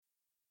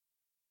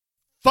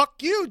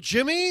Fuck you,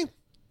 Jimmy.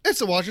 It's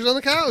the Watchers on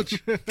the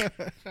Couch. I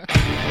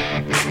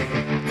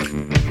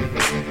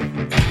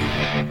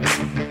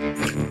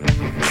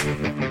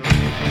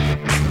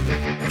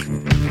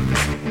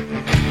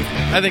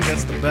think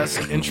that's the best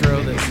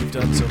intro that you've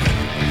done so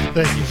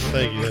far.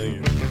 Thank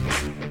you.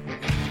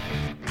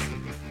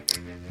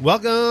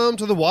 Welcome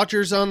to the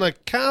Watchers on the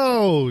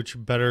Couch,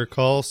 Better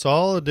Call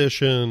Saul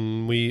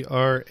edition. We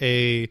are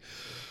a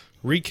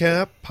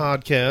recap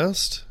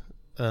podcast,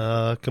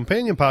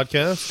 companion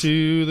podcast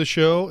to the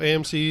show,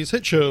 AMC's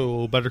hit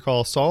show, Better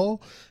Call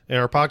Saul. In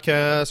our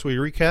podcast, we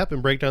recap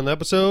and break down the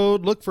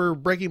episode, look for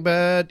Breaking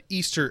Bad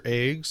Easter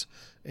eggs,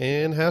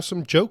 and have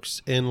some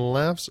jokes and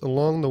laughs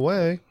along the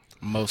way.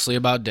 Mostly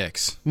about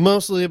dicks.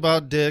 Mostly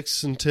about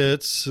dicks and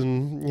tits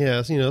and,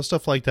 yeah, you know,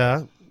 stuff like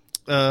that.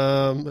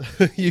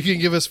 You can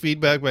give us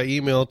feedback by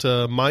email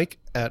to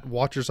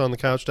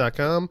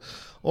mike@watchersonthecouch.com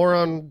or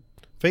on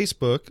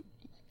Facebook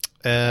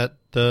at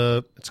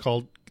it's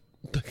called,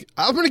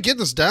 I'm going to get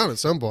this down at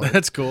some point.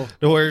 That's cool.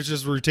 Where it's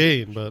just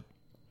routine, but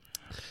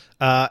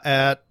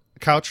at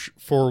Couch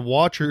for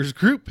Watchers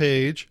group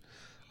page,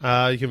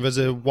 you can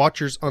visit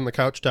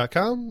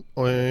watchersonthecouch.com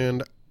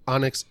and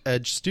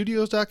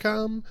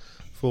onyxedgestudios.com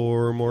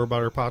for more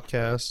about our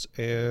podcast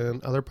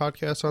and other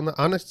podcasts on the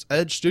Onyx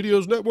Edge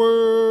Studios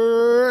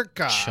network.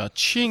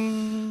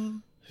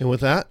 Cha-ching. And with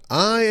that,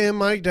 I am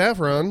Mike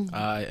Daffron.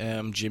 I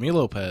am Jimmy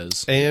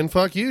Lopez. And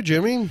fuck you,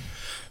 Jimmy.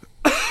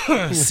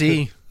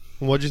 See,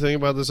 What'd you think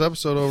about this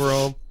episode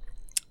overall?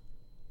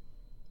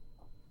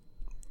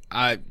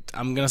 I'm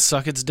going to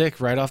suck its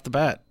dick right off the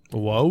bat.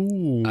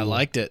 Whoa. I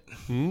liked it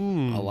a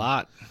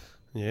lot.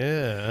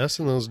 Yeah, S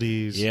and those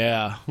D's.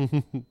 Yeah.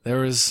 There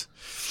was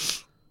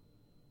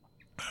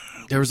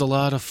a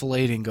lot of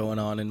filleting going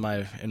on in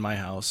my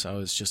house. I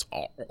was just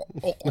stop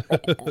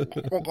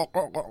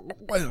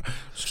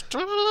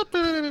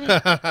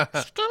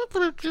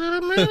it,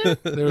 Jimmy.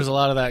 There was a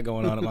lot of that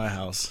going on at my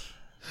house.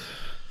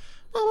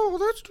 Oh,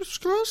 that's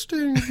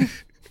disgusting.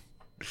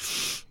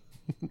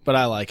 But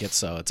I like it,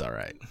 so it's all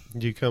right.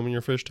 Do you come in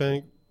your fish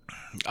tank?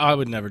 I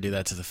would never do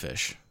that to the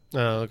fish.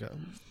 Oh, okay.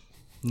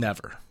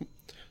 Never.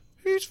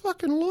 He's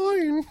fucking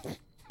lying.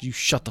 You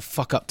shut the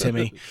fuck up,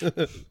 Timmy.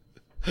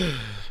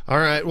 All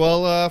right.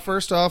 Well,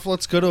 first off,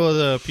 let's go to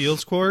the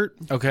appeals court.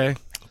 Okay.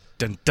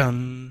 Dun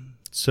dun.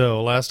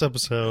 So, last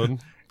episode,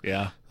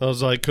 Yeah. I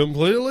was like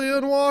completely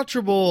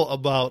unwatchable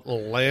about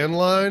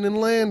landline and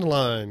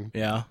landline.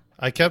 Yeah.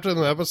 I kept it in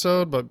the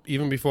episode, but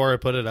even before I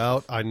put it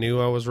out, I knew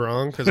I was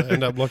wrong because I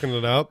ended up looking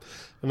it up,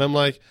 and I'm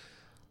like,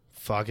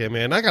 "Fuck it,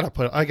 man! I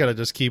gotta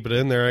just keep it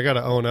in there. I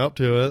gotta own up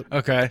to it."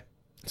 Okay.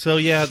 So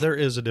yeah, there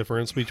is a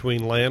difference between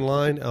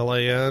landline,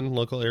 LAN,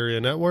 local area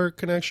network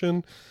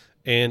connection,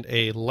 and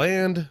a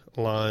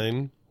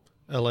landline,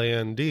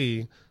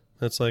 LAND.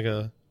 That's like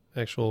a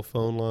actual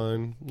phone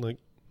line. Like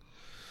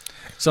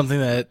Something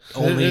that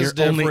it is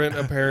different,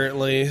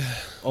 apparently.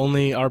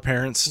 Only our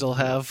parents still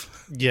have.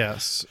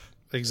 Yes,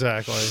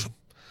 exactly.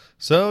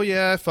 So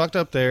yeah, I fucked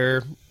up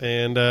there,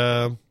 and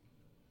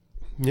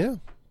yeah.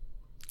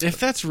 If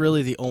that's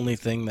really the only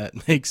thing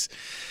that makes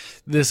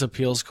this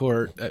appeals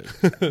court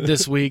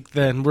this week,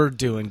 then we're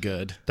doing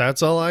good.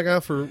 That's all I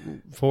got for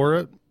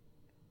it.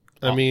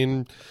 I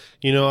mean,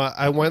 you know,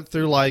 I went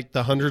through like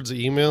the hundreds of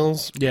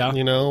emails, Yeah.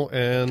 you know,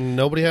 and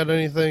nobody had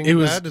anything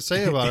bad to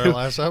say about our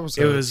last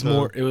episode.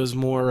 It was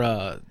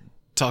more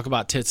talk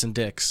about tits and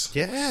dicks.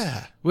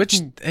 Yeah.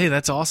 Which, hey,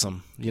 that's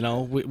awesome. You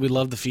know, we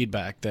love the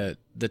feedback that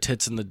the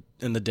tits and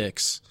the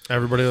dicks.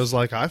 Everybody was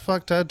like, I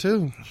fucked Ted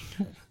too.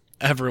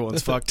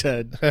 Everyone's fucked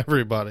Ted.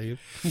 Everybody.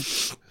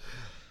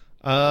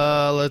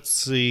 Let's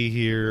see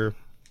here.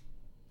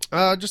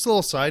 Just a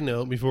little side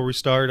note before we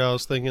start. I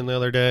was thinking the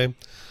other day,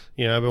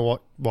 you know, I've been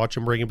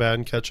watching Breaking Bad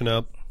and catching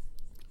up,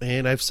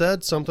 and I've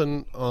said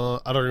something, I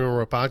don't remember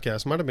what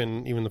podcast, might have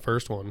been even the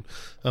first one,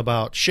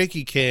 about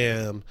shaky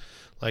cam,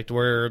 like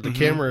where the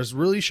camera is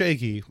really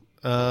shaky.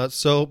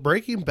 So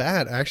Breaking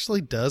Bad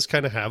actually does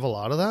kind of have a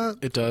lot of that.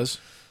 It does.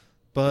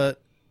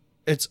 But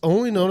it's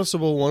only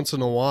noticeable once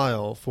in a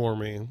while for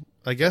me.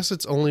 I guess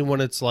it's only when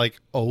it's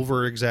like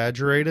over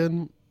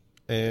exaggerated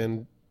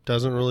and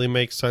doesn't really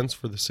make sense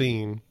for the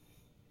scene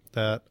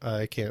that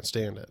I can't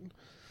stand it.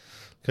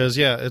 Because,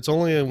 yeah, it's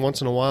only once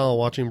in a while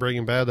watching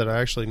Breaking Bad that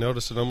I actually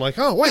notice it. I'm like,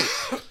 oh, wait,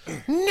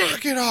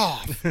 knock it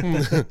off.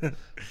 But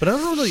I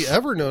don't really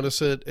ever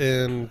notice it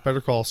in Better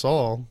Call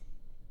Saul.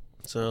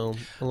 So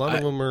a lot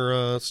of them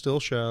are still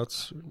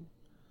shots.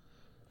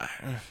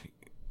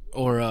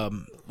 Or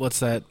what's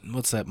that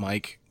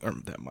mic? Or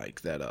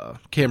that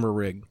camera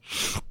rig.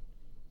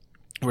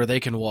 Where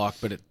they can walk,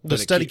 but the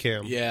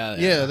Steadicam.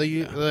 Yeah. They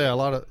use that a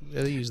lot.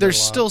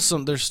 There's still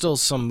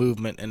some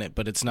movement in it,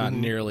 but it's not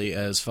nearly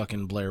as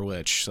fucking Blair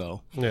Witch.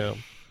 So yeah.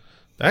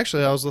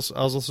 Actually, I was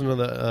listening to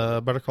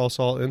the Better Call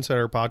Saul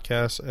Insider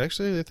podcast.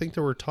 Actually, I think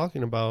they were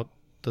talking about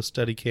the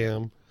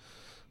Steadicam.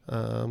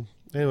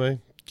 Anyway,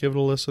 give it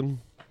a listen.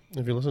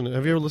 If you listen,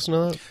 have you ever listened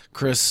to that?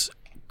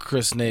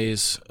 Chris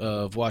Nays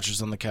of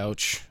Watchers on the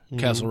Couch,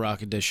 Castle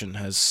Rock Edition,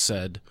 has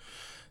said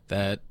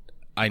that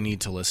I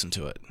need to listen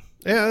to it.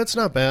 Yeah, it's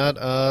not bad.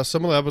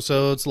 Some of the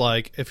episodes,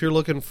 like if you're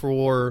looking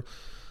for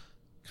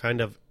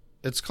kind of,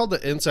 it's called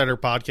the Insider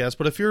Podcast,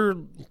 but if you're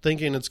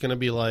thinking it's going to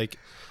be like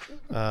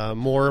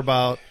more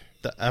about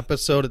the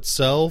episode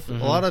itself, a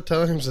lot of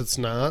times it's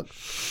not,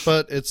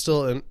 but it's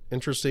still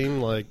interesting,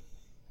 like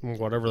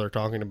whatever they're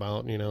talking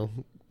about, you know.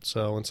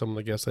 So, and some of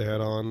the guests they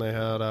had on, they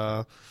had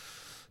the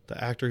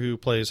actor who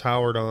plays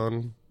Howard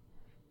on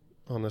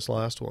this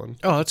last one.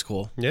 Oh, that's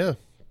cool. Yeah.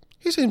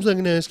 He seems like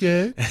a nice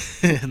guy.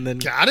 And then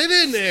Got it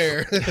in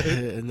there.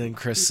 and then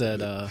Chris said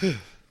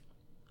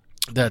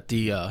that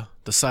the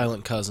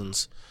Silent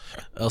Cousins,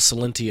 El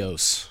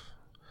Silentios,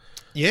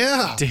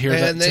 Yeah. to hear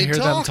and they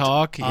them talked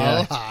talk, a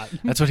yeah, lot.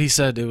 that's what he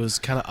said. It was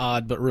kind of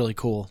odd, but really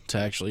cool to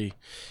actually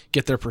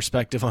get their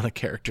perspective on a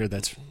character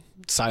that's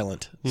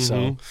silent.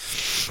 So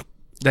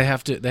they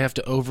have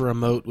to over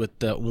emote with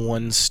that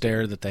one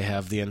stare that they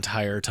have the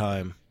entire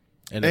time.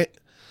 And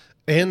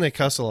And they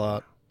cuss a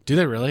lot. do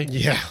they really?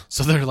 Yeah.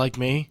 So they're like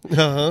me.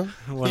 Uh-huh.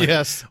 When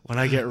Yes. when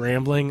I get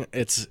rambling,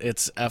 it's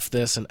F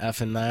this and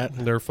F in that.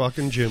 They're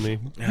fucking Jimmy.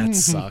 That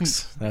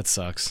sucks. That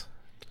sucks.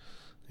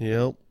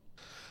 Yep.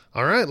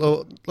 All right,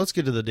 well, let's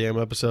get to the damn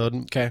episode.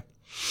 Okay.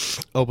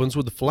 Opens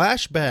with a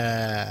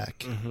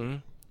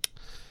flashback.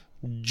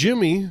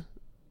 Jimmy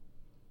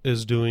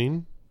is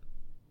doing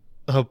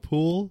a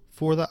pool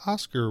for the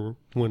Oscar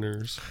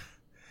winners.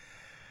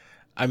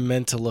 I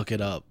meant to look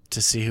it up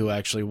to see who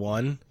actually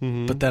won,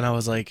 but then I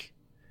was like,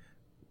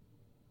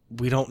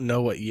 we don't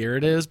know what year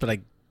it is, but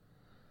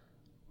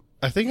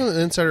I think on the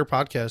Insider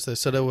Podcast, they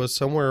said it was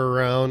somewhere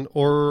around,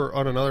 or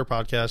on another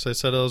podcast, they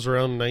said it was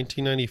around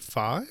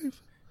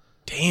 1995?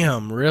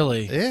 damn,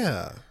 really?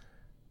 Yeah.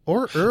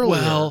 Or earlier.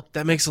 Well,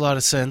 that makes a lot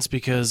of sense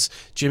because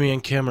Jimmy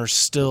and Kim are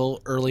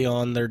still early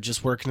on. They're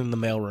just working in the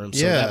mailroom,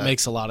 so Yeah. that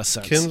makes a lot of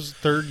sense. Kim's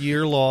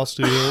third-year law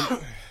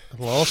student.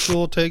 Law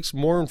school takes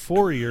more than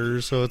 4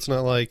 years, so it's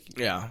not like,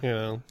 Yeah. you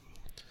know.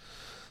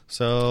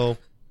 So,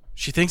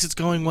 She thinks it's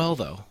going well,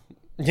 though.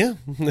 yeah.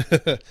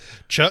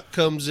 Chuck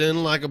comes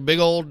in like a big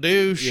old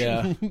douche.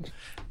 Yeah.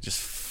 Just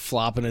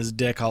flopping his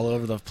dick all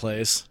over the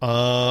place.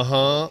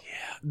 Uh-huh.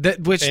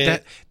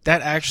 That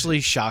actually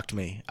shocked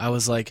me. I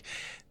was like,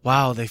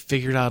 wow, they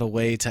figured out a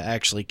way to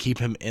actually keep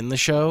him in the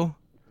show.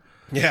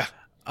 Yeah.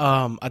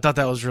 I thought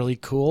that was really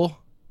cool,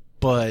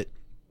 but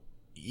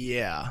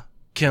yeah.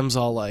 Kim's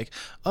all like,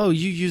 oh,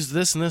 you use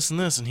this and this and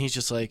this, and he's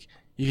just like,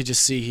 you could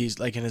just see he's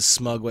like in his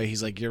smug way,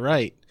 he's like, you're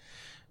right,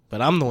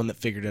 but I'm the one that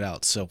figured it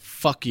out, so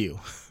fuck you.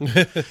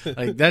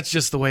 Like, that's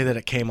just the way that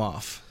it came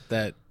off,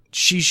 that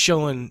she's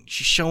showing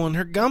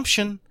her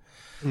gumption.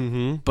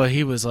 But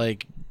he was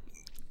like,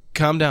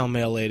 calm down,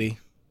 mail lady.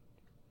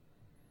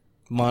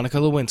 Monica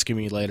Lewinsky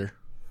me later.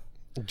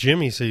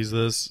 Jimmy sees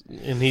this,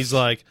 and he's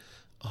like,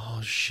 oh,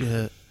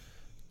 shit.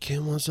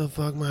 Kim wants to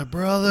fuck my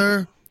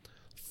brother.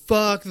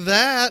 Fuck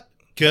that.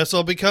 Guess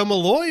I'll become a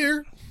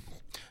lawyer.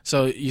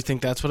 So you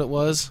think that's what it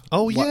was?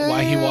 Oh, yeah.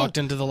 Why he walked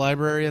into the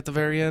library at the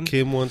very end?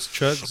 Kim wants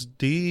Chuck's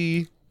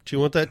D. She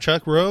want that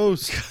Chuck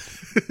roast.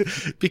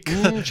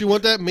 Because She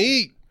want that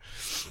meat.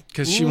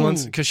 she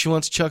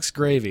wants Chuck's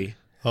gravy.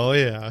 Oh,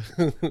 yeah.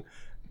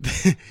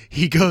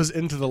 He goes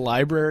into the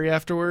library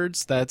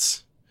afterwards.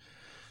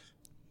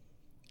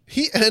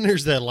 He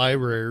enters that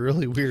library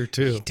really weird,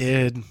 too.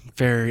 Did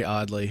very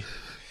oddly.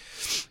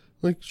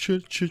 Like,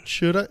 should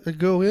I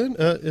go in?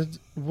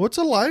 What's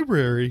a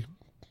library?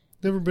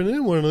 Never been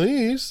in one of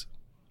these.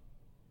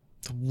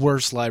 The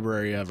worst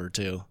library ever,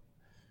 too.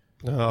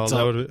 Oh,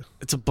 that would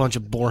It's a bunch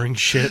of boring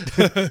shit.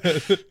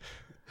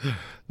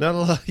 not a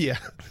lot. Yeah.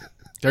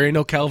 There ain't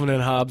no Calvin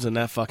and Hobbes in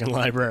that fucking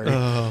library.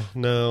 Oh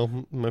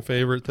no, my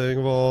favorite thing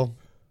of all.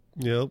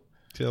 Yep,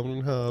 Calvin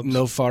and Hobbes.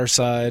 No Far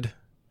Side.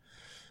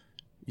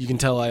 You can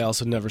tell I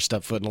also never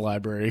stepped foot in a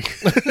library.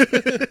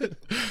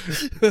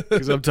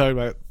 Because I'm talking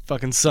about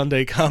fucking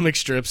Sunday comic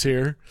strips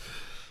here.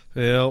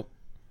 Yep.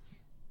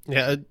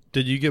 Yeah.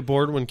 Did you get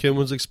bored when Kim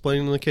was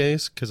explaining the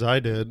case? Because I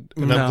did,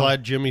 and No. I'm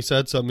glad Jimmy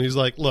said something. He's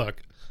like,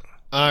 "Look,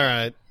 all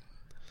right,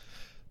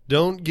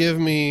 don't give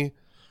me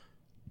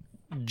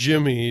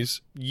Jimmy's,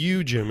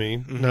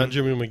 Jimmy, not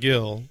Jimmy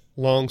McGill.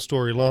 Long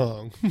story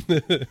long."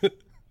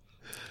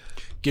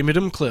 Give me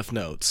them Cliff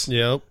Notes.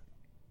 Yep.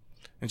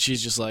 And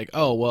she's just like,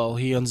 oh, well,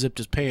 he unzipped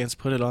his pants,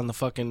 put it on the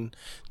fucking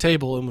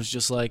table, and was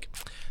just like,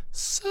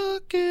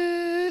 suck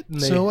it.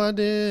 And So I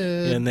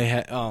did. and they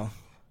had, oh,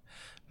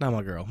 not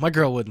my girl. My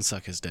girl wouldn't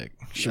suck his dick.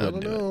 She I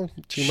wouldn't don't do know.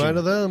 it. She might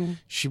have them.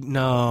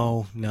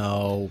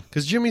 No.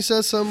 Because Jimmy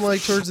says something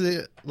like towards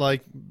the,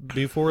 like,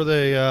 before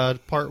they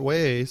part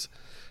ways.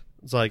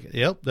 It's like,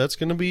 yep, that's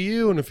going to be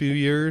you in a few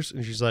years.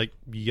 And she's like,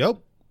 yep.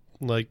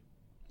 Like,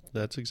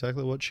 that's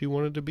exactly what she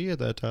wanted to be at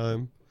that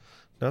time.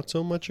 Not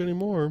so much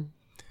anymore.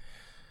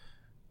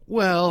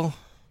 Well,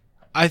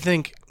 I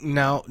think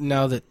now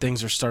that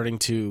things are starting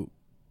to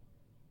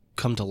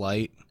come to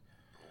light,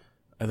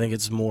 I think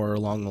it's more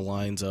along the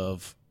lines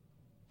of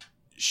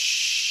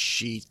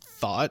she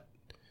thought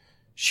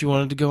she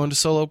wanted to go into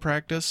solo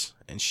practice,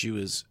 and she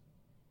was...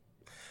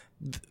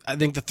 I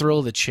think the thrill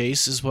of the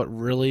chase is what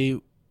really,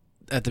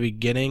 at the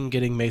beginning,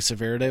 getting Mesa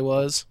Verde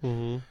was.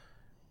 Mm-hmm.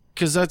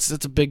 because that's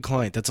a big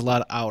client. That's a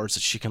lot of hours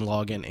that she can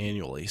log in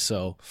annually.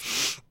 So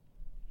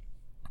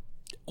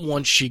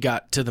once she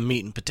got to the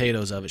meat and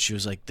potatoes of it, she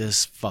was like,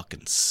 "This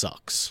fucking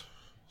sucks."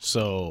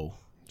 So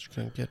Just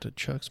gonna get to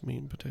Chuck's meat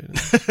and potatoes.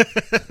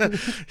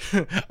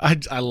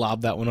 I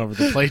lobbed that one over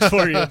the plate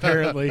for you.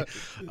 Apparently,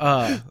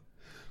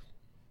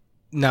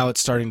 now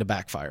it's starting to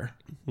backfire,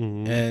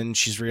 and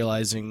she's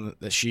realizing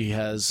that she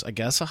has, I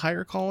guess, a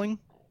higher calling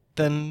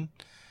than.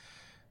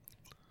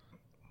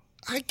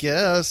 I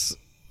guess.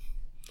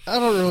 I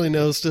don't really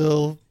know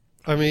still.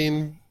 I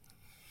mean,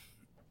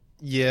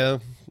 yeah.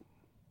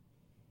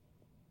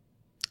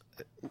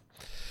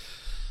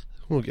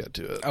 We'll get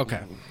to it. Okay.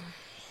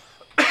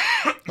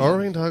 Or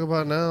we can talk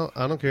about it now.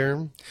 I don't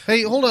care.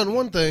 Hey, hold on.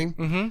 One thing.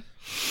 Mm-hmm.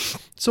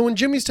 So when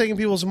Jimmy's taking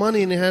people's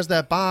money and he has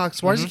that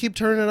box, why does he keep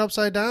turning it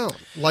upside down?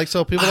 Like,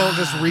 so people don't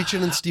just reach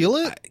in and steal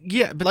it?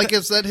 Yeah, but Like,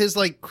 is that his,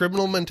 like,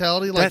 criminal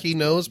mentality? Like, he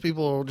knows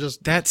people will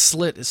just... that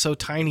slit is so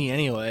tiny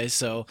anyway.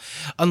 So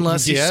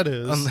unless Yeah, it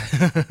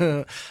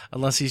is.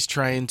 unless he's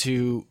trying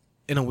to,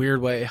 in a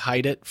weird way,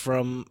 hide it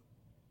from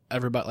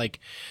everybody, like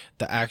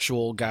the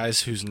actual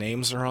guys whose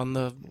names are on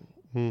the,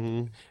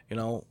 you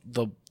know,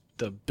 the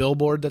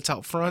billboard that's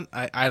out front.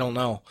 I don't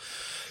know.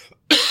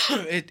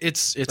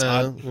 It's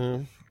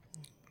odd.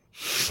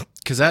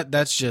 Because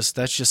that's just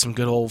some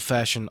good old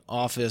fashioned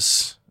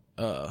office.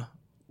 What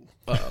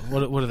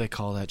do they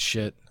call that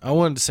shit? I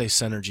wanted to say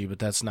synergy, but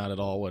that's not at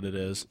all what it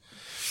is.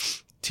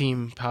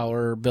 Team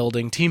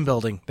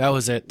building. That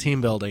was it.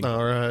 Team building.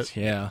 All right.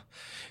 Yeah,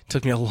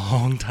 took me a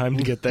long time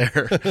to get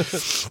there.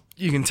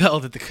 You can tell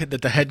that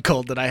the head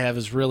cold that I have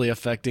is really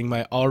affecting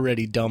my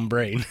already dumb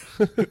brain.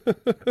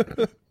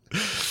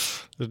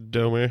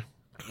 Dummy.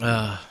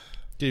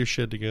 Get your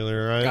shit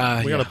together, all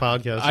right? We got a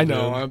podcast. I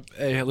know.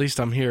 Hey, at least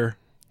I'm here.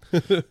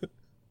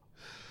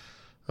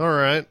 All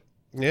right.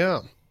 Yeah.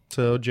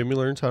 So Jimmy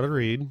learns how to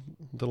read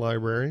at the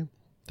library.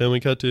 Then we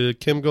cut to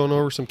Kim going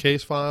over some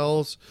case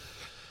files.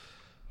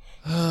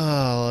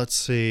 Let's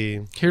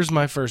see. Here's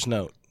my first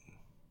note.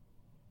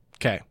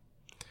 Okay.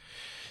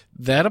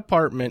 That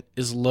apartment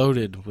is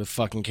loaded with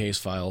fucking case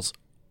files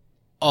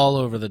all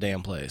over the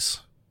damn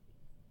place.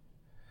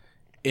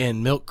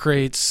 In milk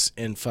crates,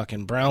 in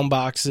fucking brown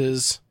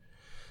boxes.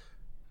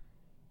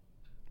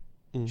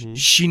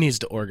 She needs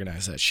to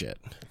organize that shit.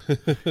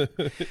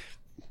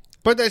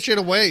 Put that shit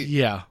away.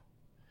 Yeah.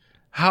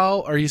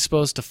 How are you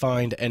supposed to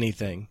find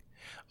anything?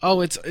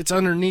 Oh, it's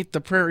underneath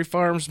the Prairie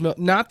Farms milk,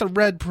 not the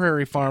red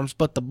Prairie Farms,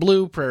 but the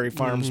blue Prairie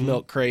Farms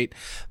milk crate.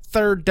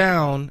 Third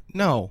down.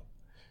 No.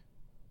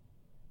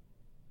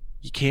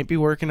 You can't be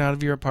working out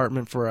of your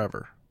apartment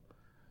forever.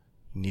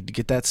 You need to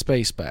get that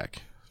space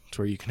back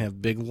to where you can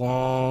have big,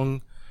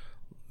 long,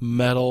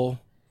 metal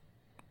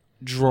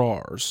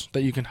drawers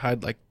that you can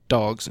hide like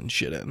dogs and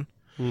shit in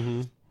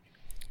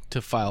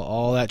to file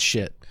all that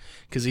shit.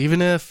 Because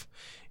even if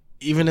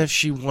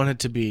she wanted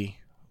to be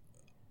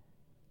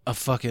a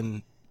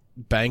fucking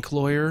bank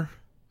lawyer,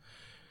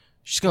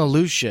 she's gonna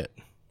lose shit.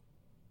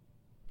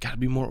 Gotta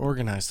be more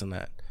organized than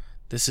that.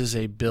 This is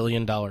a $1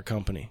 billion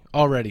company.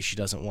 Already she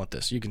doesn't want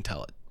this. You can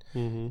tell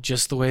it.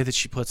 Just the way that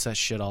she puts that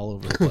shit all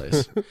over the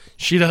place.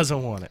 She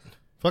doesn't want it.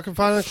 Fucking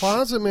find a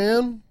closet,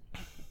 man.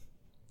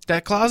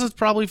 That closet's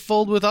probably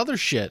filled with other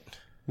shit.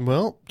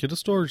 Well, get a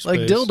storage space.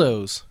 Like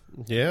dildos.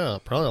 Yeah,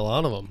 probably a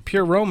lot of them.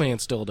 Pure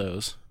romance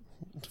dildos.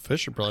 The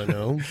fish should probably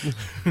know.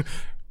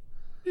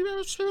 You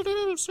ever see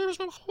there's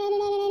a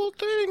whole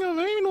thing of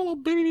anal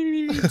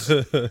beads?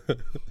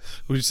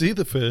 We see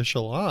the fish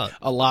a lot.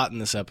 A lot in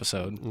this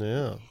episode.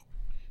 Yeah.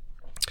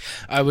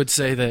 I would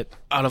say that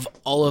out of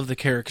all of the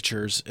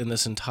caricatures in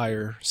this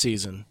entire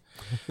season,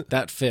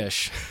 that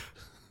fish,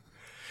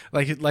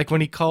 like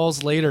when he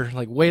calls later,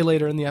 like way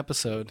later in the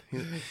episode,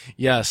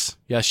 yes,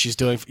 she's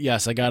doing,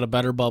 yes, I got a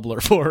better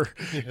bubbler for her.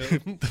 Yeah.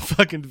 The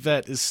fucking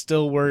vet is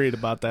still worried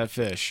about that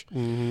fish.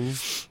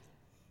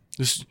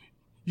 This,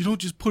 you don't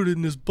just put it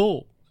in this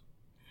bowl.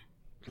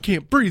 You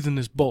can't breathe in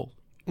this bowl.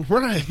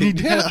 Right. You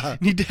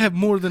need to have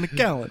more than a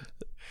gallon.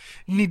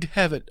 You need to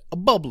have it a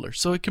bubbler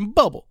so it can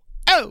bubble.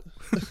 Oh!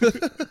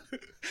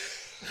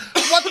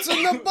 What's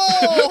in the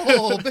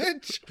bowl,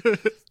 bitch?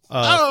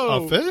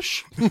 Oh! A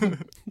fish?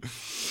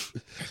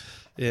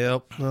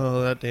 Yep.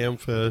 Oh, that damn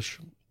fish.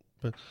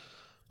 But,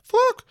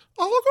 fuck,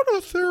 I'll go to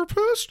a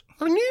therapist.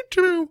 I need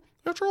to.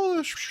 After all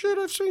this shit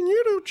I've seen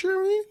you do,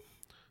 Jimmy.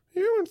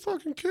 You and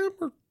fucking Kim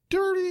are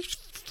dirty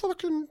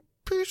fucking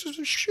pieces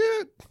of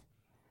shit.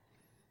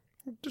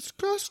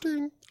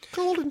 Disgusting.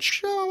 Golden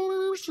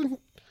showers and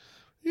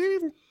you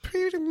even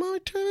peed in my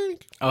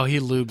tank. Oh, he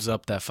lubes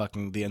up that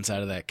fucking the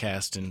inside of that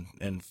cast and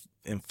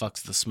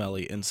fucks the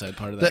smelly inside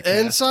part of that. The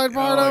cast. inside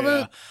part of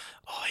it?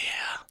 Oh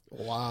yeah.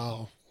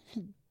 Wow.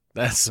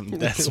 That's some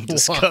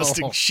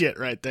disgusting shit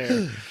right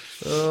there.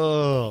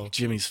 Oh,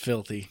 Jimmy's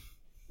filthy.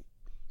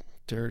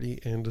 Dirty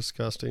and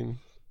disgusting.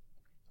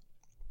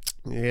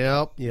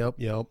 Yep.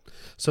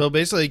 So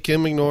basically,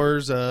 Kim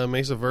ignores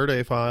Mesa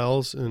Verde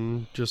files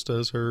and just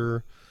does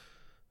her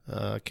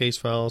case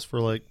files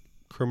for like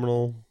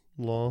criminal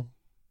law.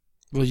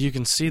 Well, you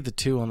can see the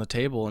two on the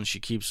table, and she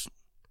keeps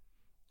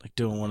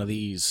doing one of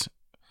these,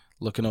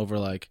 looking over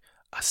like,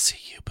 I see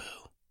you,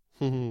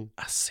 boo.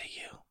 I see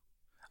you.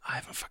 I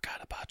haven't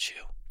forgot about you.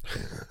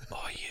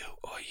 Or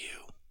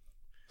you.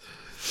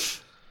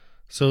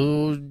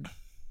 So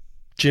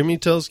Jimmy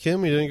tells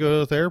Kim he didn't go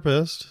to a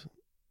therapist.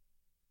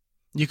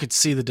 You could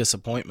see the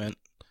disappointment.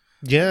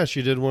 Yeah,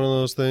 she did one of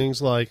those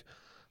things like,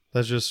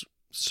 that's just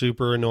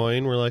super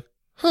annoying. We're like,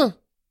 huh,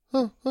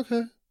 oh,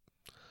 okay.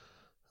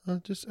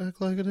 I'll just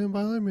act like it didn't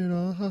bother me at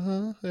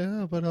all.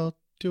 Yeah, but I'll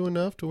do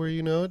enough to where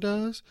you know it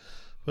does.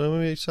 But I'm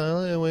going to be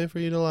silent and wait for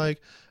you to, like,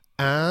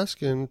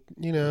 ask and,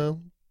 you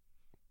know.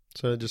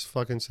 So I just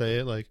fucking say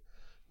it like,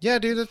 yeah,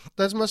 dude,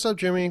 that's messed up,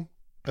 Jimmy.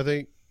 I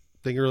think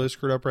you're really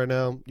screwed up right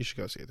now. You should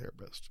go see a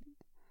therapist.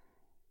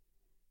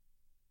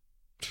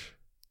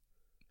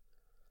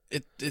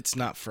 It's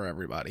not for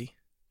everybody.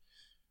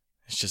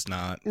 It's just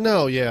not.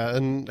 No, yeah,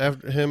 and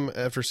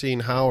after seeing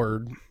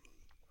Howard,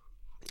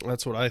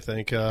 that's what I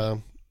think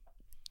kind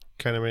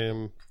of made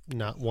him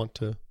not want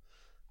to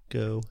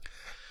go.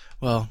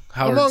 Well,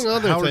 among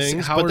other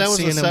things, but that was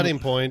the setting him,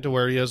 point to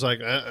where he was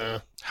like,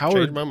 Howard,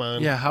 changed my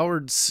mind. Yeah,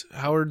 Howard's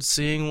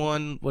seeing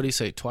one. What do you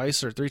say?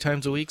 Twice or 3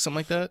 times a week, something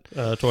like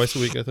that. Twice a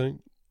week, I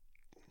think.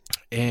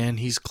 And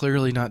he's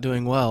clearly not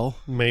doing well.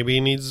 Maybe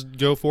he needs to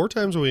go 4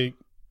 times a week.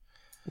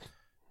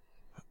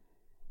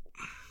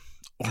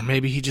 Or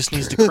maybe he just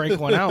needs to crank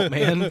one out,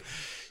 man.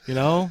 You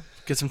know,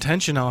 get some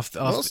tension off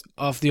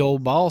the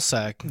old ball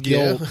sack,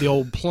 the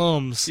old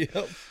plums.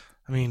 Yep.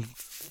 I mean,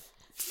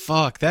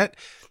 fuck that.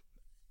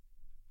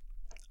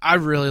 I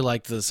really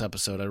liked this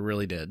episode. I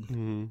really did.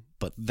 Mm-hmm.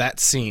 But that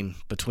scene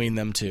between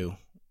them two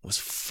was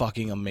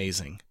fucking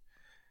amazing.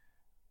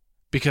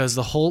 Because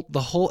the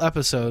whole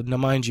episode, now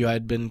mind you,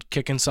 I'd been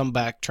kicking some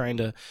back trying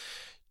to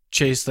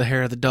chase the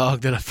hair of the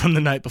dog from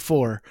the night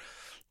before.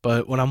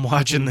 But when I'm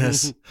watching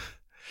this,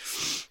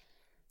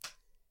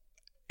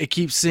 it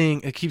keeps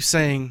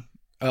saying,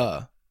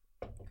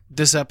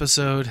 this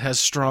episode has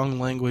strong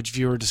language,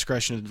 viewer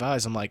discretion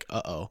advised. I'm like,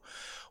 uh-oh.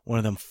 One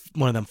of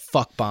them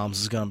fuck bombs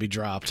is gonna be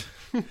dropped.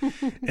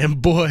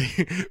 And boy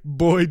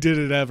did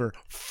it ever.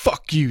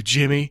 Fuck you,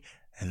 Jimmy.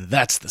 And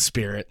that's the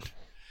spirit.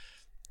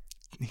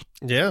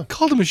 Yeah.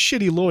 Called him a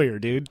shitty lawyer,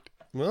 dude.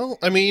 Well,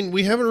 I mean,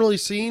 we haven't really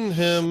seen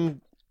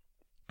him,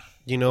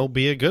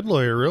 be a good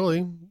lawyer,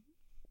 really.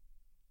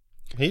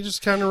 He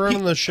just kind of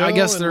running the show. I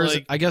guess there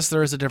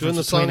is a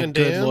difference between a good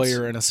dance.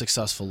 Lawyer and a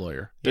successful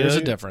lawyer. There's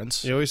a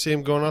difference. You always see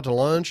him going out to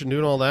lunch and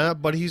doing all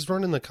that, but he's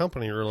running the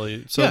company,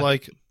 really. So,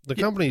 the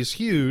company is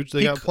huge.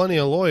 They got plenty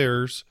of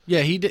lawyers.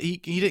 Yeah, he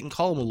didn't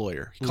call him a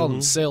lawyer. He called him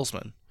a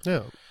salesman.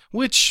 Yeah.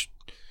 Which,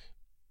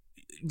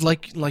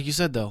 like you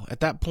said, though, at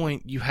that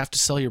point, you have to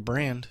sell your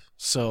brand.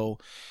 So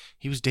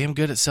he was damn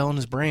good at selling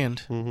his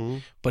brand. Mm-hmm.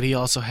 But he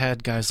also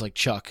had guys like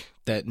Chuck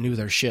that knew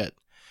their shit,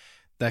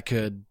 that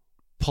could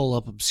pull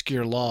up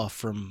obscure law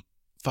from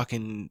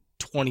fucking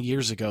 20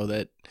 years ago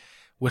that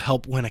would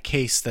help win a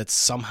case that's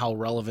somehow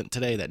relevant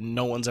today that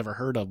no one's ever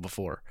heard of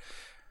before.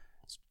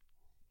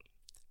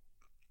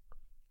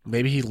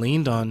 Maybe he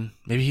leaned on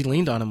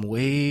him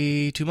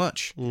way too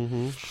much.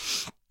 Mm-hmm.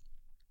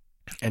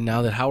 And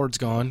now that Howard's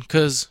gone,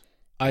 because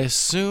I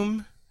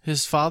assume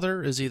his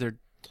father is either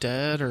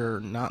dead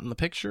or not in the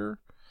picture.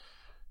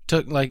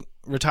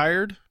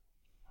 Retired?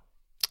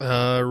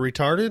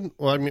 Retarded?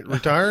 Well, I mean,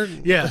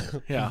 retired? Yeah.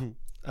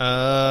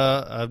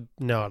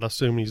 No, I'd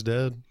assume he's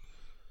dead.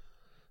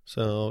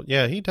 So,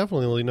 yeah, he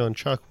definitely leaned on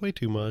Chuck way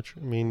too much.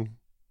 I mean,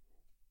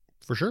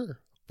 for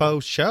sure.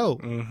 Post show.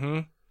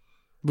 Mm-hmm.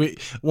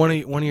 One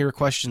of your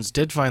questions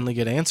did finally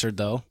get answered,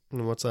 though.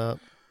 And what's that?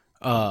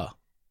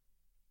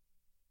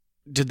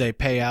 Did they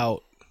pay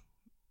out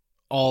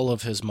all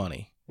of his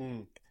money?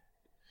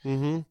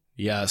 Mm-hmm.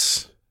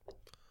 Yes.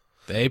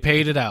 They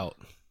paid it out.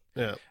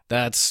 Yeah.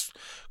 That's,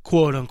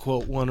 quote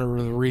unquote, one of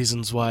the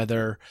reasons why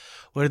they're,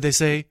 what did they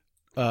say?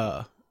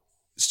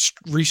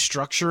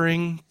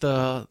 Restructuring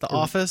the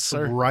office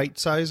or right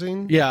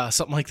sizing. Yeah,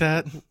 something like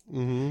that.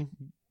 Mm-hmm.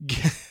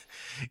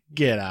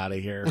 Get out of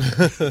here.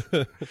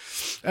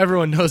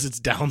 Everyone knows it's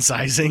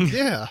downsizing.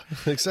 Yeah,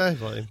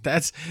 exactly.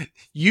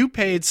 You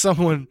paid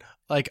someone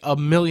like $1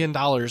 million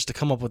to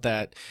come up with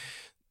that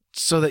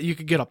so that you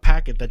could get a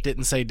packet that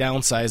didn't say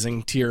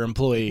downsizing to your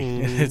employee.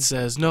 Mm-hmm. And it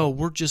says, no,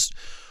 we're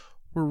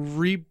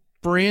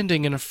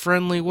rebranding in a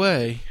friendly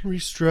way.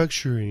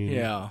 Restructuring.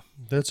 Yeah.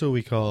 That's what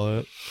we call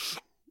it.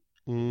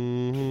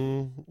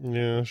 Mm-hmm.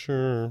 Yeah,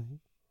 sure.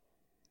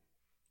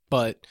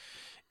 But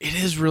it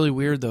is really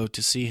weird, though,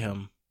 to see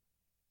him,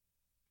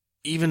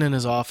 even in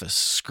his office,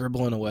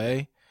 scribbling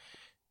away.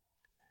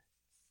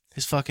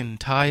 His fucking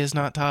tie is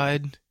not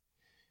tied.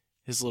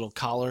 His little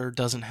collar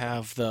doesn't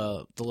have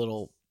the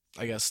little,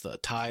 I guess, the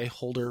tie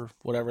holder,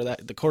 whatever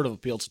that. The Court of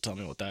Appeals will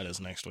tell me what that is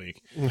next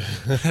week.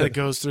 That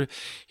goes through.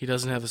 He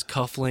doesn't have his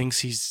cufflinks.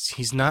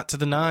 He's not to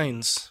the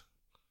 9s.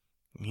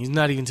 He's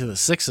not even to the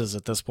 6s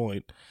at this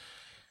point.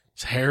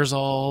 His hair's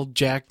all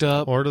jacked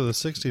up. Or to the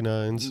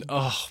 69s.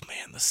 Oh,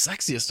 man, the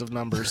sexiest of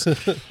numbers.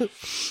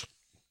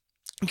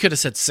 You could have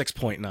said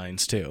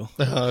 6.9s, too.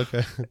 Oh,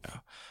 okay.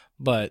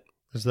 But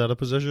is that a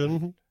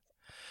position?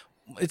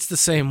 It's the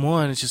same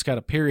one. It's just got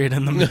a period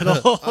in the middle.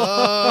 Oh,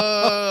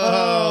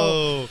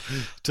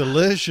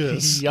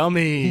 delicious.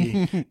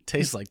 Yummy.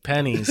 Tastes like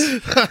pennies.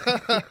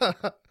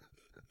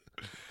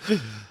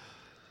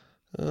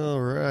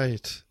 All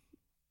right.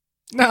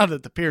 Now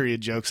that the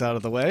period joke's out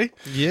of the way.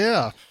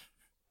 Yeah.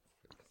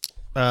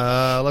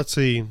 Let's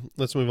see.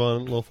 Let's move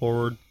on a little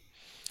forward.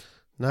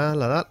 La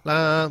la la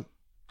la.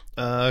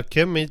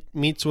 Kim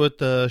meets with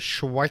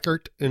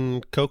Schweikert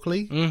and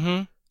Coakley.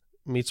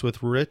 Mm-hmm. Meets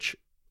with Rich.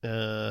 She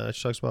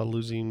talks about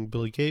losing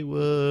Billy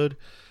Gatewood,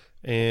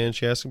 and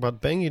she asks about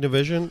the banging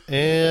division,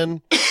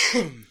 and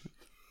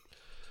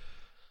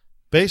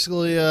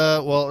basically,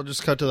 well,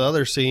 just cut to the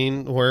other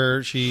scene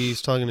where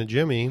she's talking to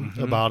Jimmy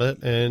about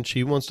it, and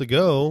she wants to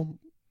go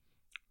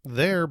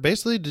there,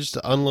 basically just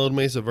to unload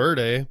Mesa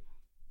Verde,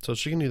 so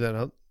she can do that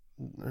out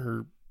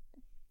her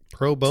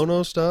pro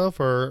bono stuff,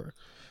 or...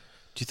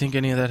 Do you think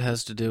any of that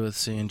has to do with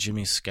seeing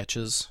Jimmy's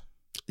sketches?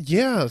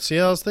 Yeah, see,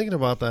 I was thinking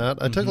about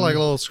that. I took like a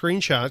little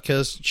screenshot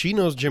because she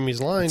knows Jimmy's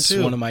line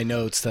too. One of my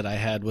notes that I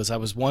had was I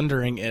was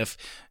wondering if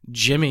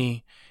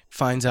Jimmy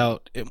finds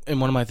out, and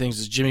one of my things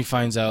is Jimmy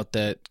finds out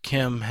that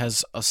Kim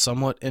has a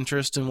somewhat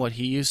interest in what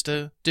he used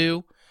to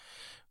do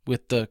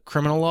with the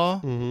criminal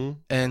law,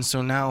 and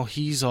so now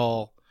he's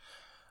all,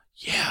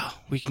 yeah,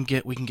 we can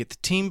get the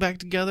team back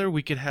together.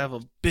 We could have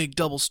a big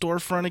double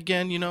storefront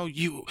again. You know,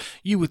 you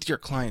with your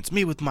clients,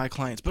 me with my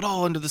clients, but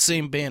all under the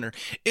same banner.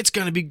 It's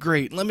gonna be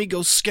great. Let me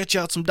go sketch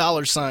out some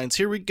dollar signs.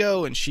 Here we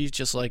go. And she's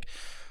just like,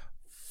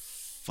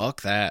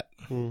 fuck that.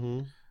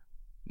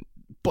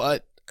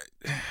 But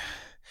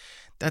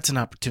that's an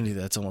opportunity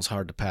that's almost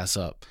hard to pass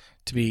up.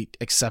 To be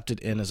accepted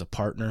in as a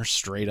partner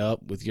straight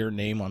up with your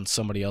name on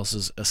somebody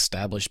else's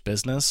established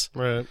business.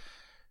 Right.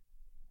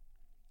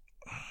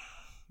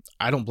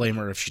 I don't blame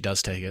her if she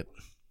does take it.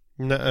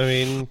 No, I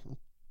mean,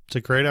 it's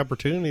a great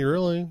opportunity,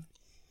 really.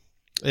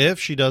 If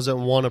she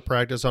doesn't want to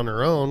practice on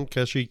her own,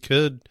 because she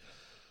could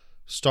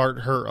start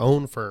her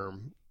own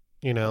firm.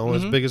 You know,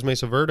 as big as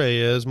Mesa Verde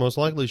is, most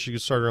likely she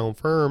could start her own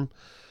firm,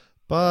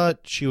 but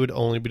she would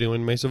only be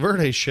doing Mesa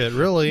Verde shit,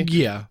 really.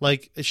 Yeah.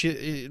 Like,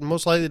 she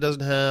most likely doesn't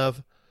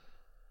have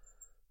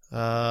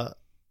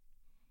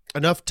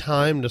enough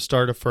time to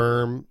start a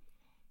firm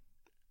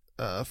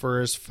for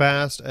as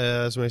fast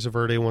as Mesa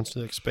Verde wants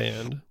to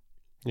expand,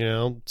 you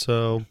know?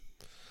 So,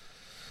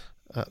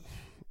 I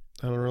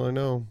don't really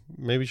know.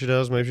 Maybe she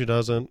does, maybe she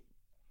doesn't.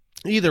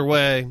 Either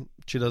way,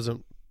 she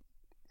doesn't,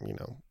 you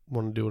know,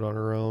 want to do it on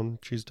her own.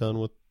 She's done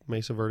with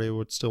Mesa Verde,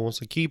 but still wants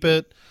to keep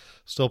it,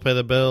 still pay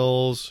the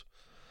bills.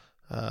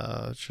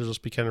 She'll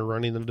just be kind of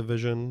running the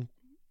division.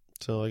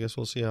 So I guess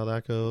we'll see how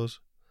that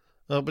goes.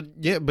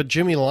 But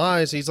Jimmy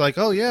lies. He's like,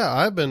 oh yeah,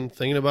 I've been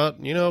thinking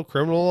about, you know,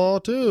 criminal law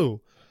too.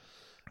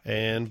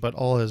 But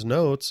all his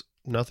notes,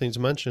 nothing's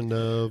mentioned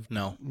of,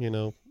 you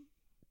know,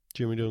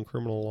 Jimmy doing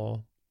criminal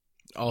law.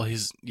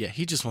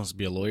 He just wants to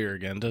be a lawyer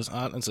again.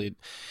 Honestly,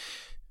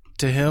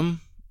 to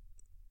him,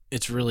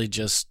 it's really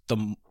just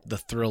the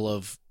thrill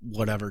of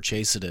whatever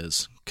chase it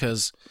is.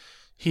 Because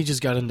he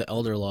just got into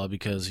elder law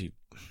because he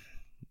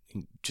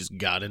just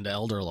got into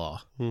elder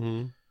law.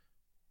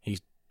 He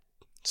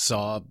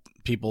saw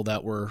people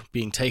that were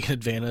being taken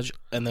advantage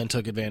and then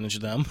took advantage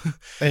of them.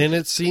 And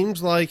it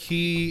seems like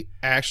he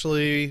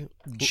actually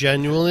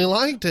genuinely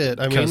liked it.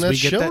 I mean, that's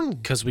shown.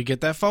 Because we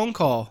get that phone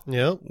call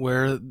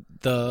where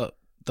the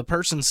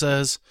person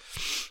says,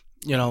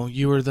 you know,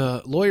 you were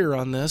the lawyer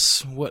on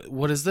this.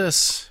 What is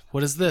this?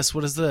 What is this?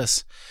 What is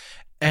this?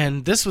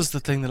 And this was the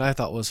thing that I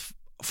thought was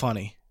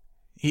funny.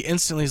 He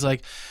instantly is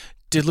like,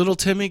 did little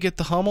Timmy get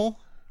the Hummel?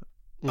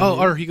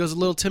 Oh, or he goes,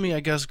 little Timmy, I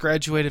guess,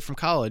 graduated from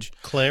college.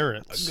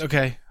 Clarence.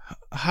 Okay.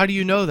 How do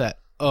you know that?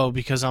 Oh,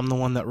 because I'm the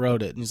one that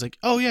wrote it. And he's like,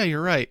 oh, yeah,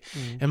 you're right.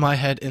 In my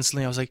head,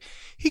 instantly, I was like,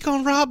 he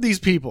gonna rob these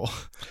people.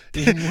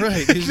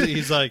 Right.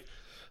 He's like,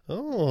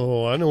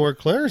 oh, I know where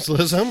Clarence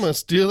lives. I'm going to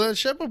steal that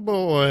shepherd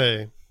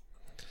boy.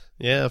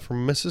 Yeah,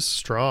 from Mrs.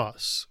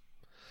 Strauss.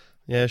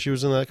 Yeah, she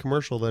was in that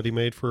commercial that he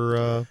made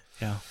for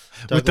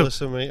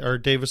Douglas and Maine, or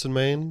Davis and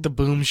Maine. The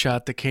boom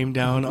shot that came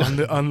down on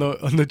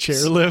the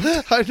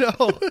chairlift. I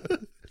know.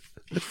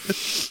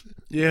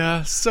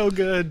 Yeah, so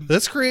good.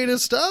 That's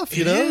creative stuff,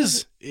 you know?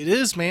 It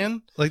is,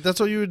 man. Like, that's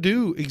what you would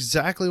do.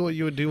 Exactly what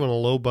you would do on a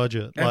low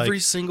budget. Every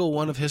single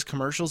one of his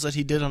commercials that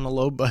he did on a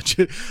low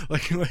budget,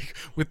 like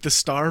with the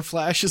star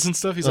flashes and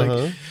stuff, he's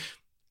like,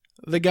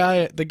 the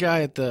guy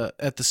at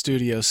the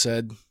studio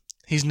said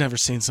he's never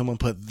seen someone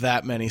put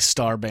that many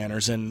star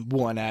banners in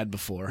one ad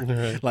before.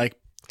 Right. Like,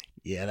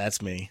 yeah,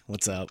 that's me.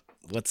 What's up?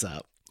 What's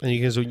up? And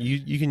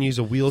you can use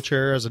a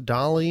wheelchair as a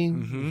dolly,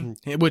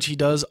 which he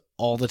does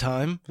all the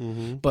time,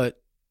 but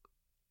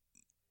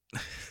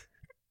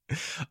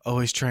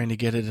always trying to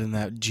get it in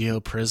that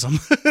geoprism.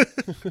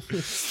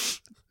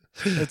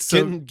 It's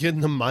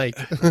getting the mic,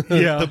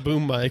 the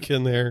boom mic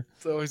in there.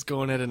 It's always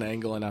going at an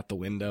angle and out the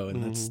window,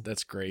 and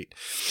that's great.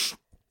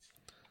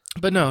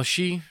 But no,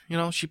 she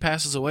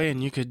passes away,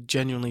 and you could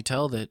genuinely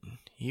tell that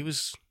he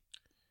was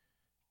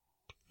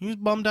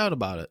bummed out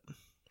about it.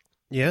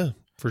 Yeah,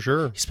 for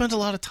sure. He spent a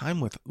lot of time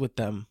with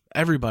them,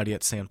 everybody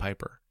at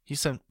Sandpiper. He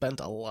spent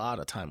a lot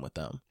of time with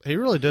them. He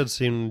really did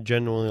seem to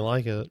genuinely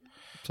like it.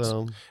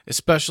 So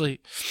Especially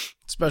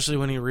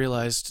when he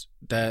realized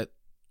that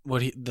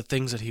the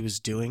things that he was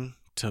doing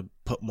to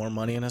put more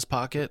money in his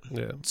pocket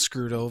yeah.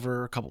 screwed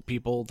over a couple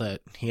people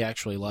that he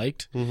actually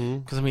liked. Mm-hmm.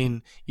 Because, I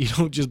mean, you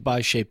don't just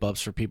buy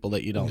shape-ups for people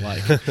that you don't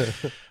like.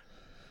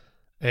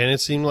 And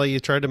it seemed like he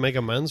tried to make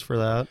amends for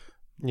that,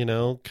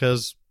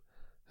 because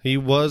he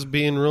was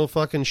being real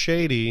fucking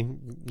shady,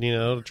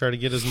 to try to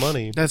get his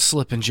money. That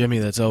Slippin' Jimmy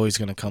that's always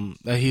going to come,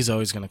 he's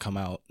always going to come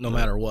out, no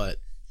matter what.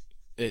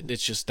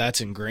 It's just, that's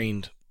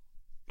ingrained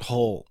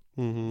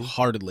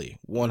wholeheartedly,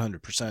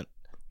 100%.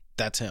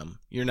 That's him.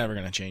 You're never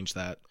going to change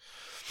that.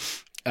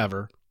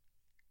 Ever.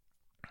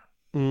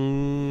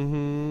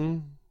 Mm-hmm.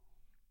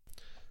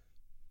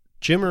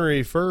 Jimmy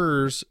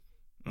refers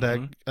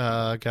that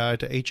guy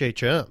to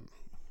HHM.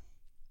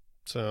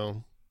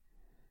 So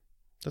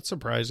that's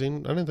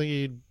surprising. I didn't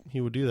think he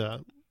would do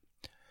that.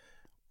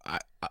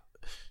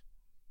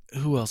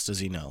 Who else does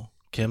he know?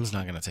 Kim's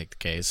not going to take the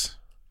case.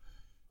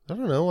 I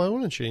don't know. Why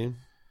wouldn't she?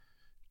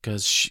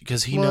 Because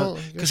he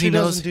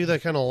doesn't do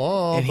that kind of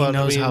law, and but he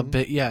knows how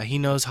big. Yeah, he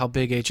knows how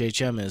big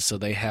HHM is. So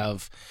they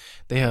have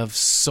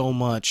so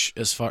much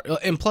as far.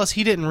 And plus,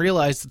 he didn't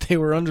realize that they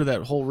were under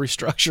that whole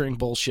restructuring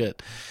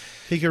bullshit.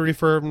 He could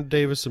refer him to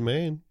Davis and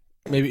Maine.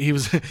 Maybe he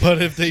was.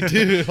 But if they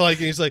do,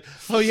 he's like,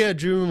 oh yeah,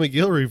 Drew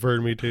McGill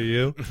referred me to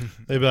you.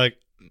 They'd be like,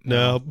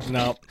 nope.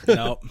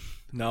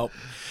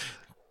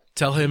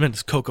 Tell him and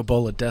his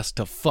Coca-Cola desk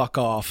to fuck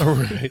off. All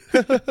right.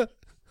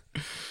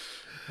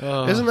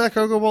 Isn't that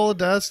Coca-Cola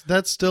desk?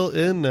 That's still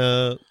in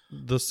the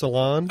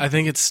salon. I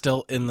think it's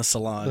still in the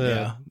salon.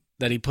 Yeah.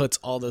 That he puts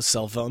all those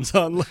cell phones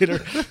on later.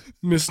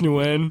 Miss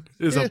Nguyen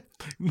is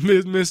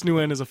Miss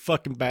Nguyen is a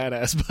fucking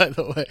badass, by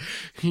the way.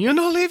 You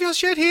don't leave your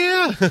shit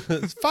here.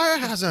 It's fire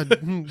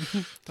hazard.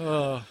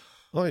 Oh,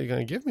 you're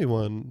gonna give me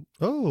one?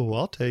 Oh,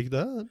 I'll take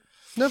that.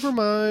 Never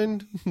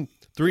mind.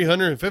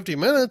 350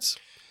 minutes.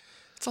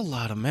 it's a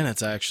lot of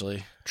minutes,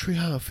 actually.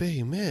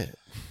 350 minutes.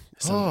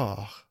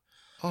 Oh,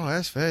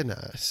 that's very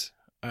nice.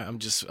 I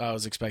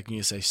was expecting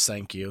you to say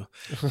thank you.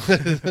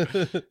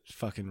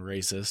 Fucking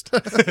racist.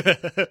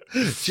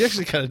 She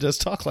actually kind of does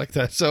talk like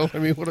that. So, I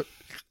mean,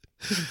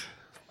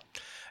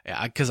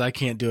 Yeah, because I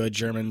can't do a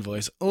German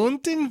voice.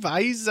 Und in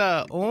Weise.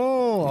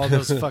 Oh, all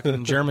those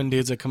fucking German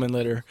dudes that come in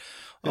later.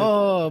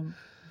 Oh,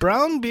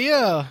 brown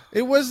beer.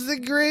 It was the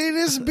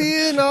greatest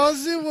beer in all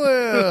the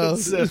world.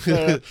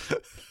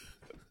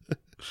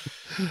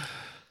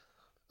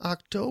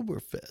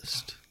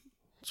 Oktoberfest.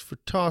 It's for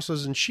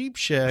tossers and sheep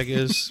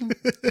shaggers.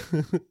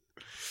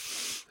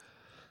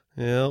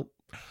 Yep.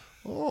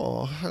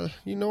 Oh,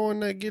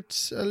 when I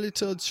get a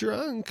little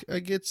drunk, I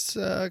get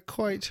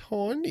quite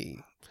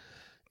horny.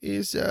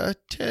 Is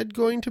Ted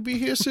going to be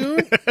here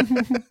soon?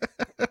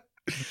 I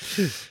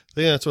think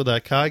that's what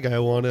that Kai guy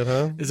wanted,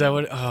 huh? Is that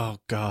what? Oh,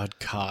 God,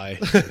 Kai.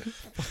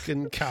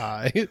 Fucking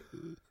Kai.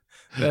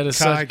 That is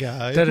Kai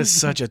guy. That is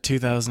such a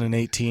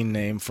 2018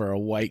 name for a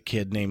white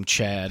kid named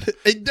Chad.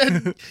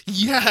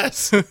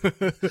 Yes.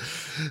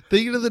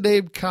 Thinking of the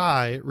name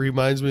Kai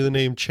reminds me of the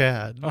name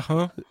Chad.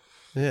 Uh-huh.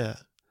 Yeah.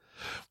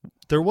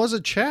 There was a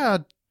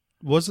Chad.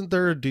 Wasn't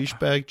there a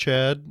douchebag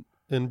Chad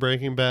in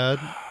Breaking Bad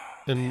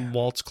in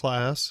Walt's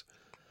class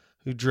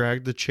who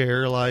dragged the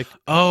chair like...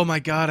 Oh, my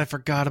God. I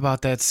forgot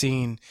about that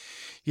scene.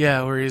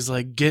 Yeah, where he's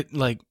like,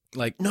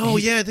 No,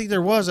 I think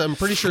there was. I'm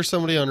pretty sure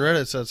somebody on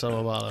Reddit said something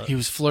about it. He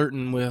was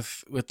flirting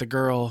with the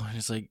girl. And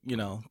he's like,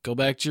 go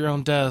back to your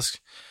own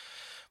desk.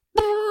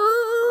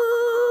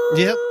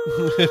 Yep.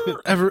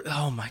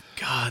 Oh my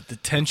God, the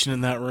tension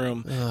in that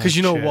room.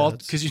 Because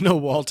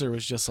Walter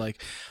was just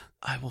like,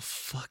 I will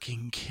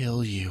fucking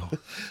kill you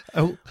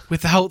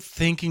without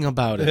thinking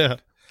about it. Yeah.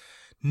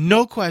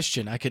 No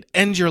question. I could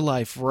end your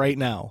life right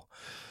now.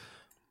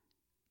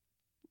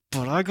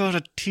 But I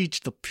gotta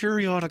teach the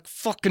periodic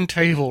fucking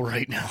table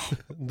right now.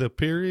 The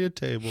period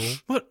table.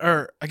 What?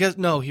 Or I guess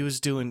no. He was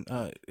doing.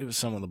 It was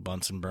some of the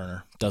Bunsen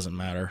burner. Doesn't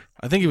matter.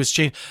 I think he was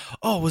changing.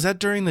 Oh, was that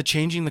during the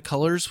changing the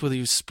colors where he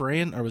was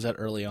spraying, or was that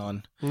early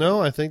on?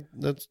 No, I think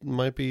that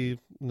might be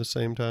the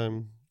same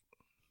time.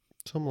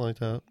 Something like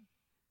that.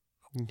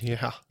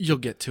 Yeah, you'll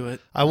get to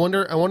it. I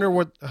wonder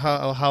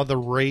how the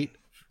rate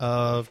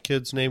of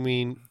kids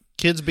being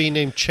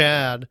named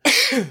Chad,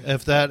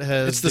 if that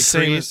has it's the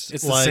decreased, same.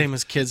 It's the same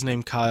as kids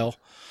named Kyle.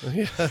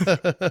 Yeah.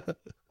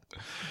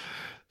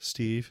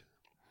 Steve.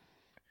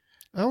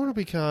 I want to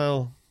be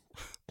Kyle.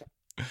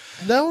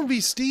 That would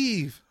be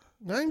Steve.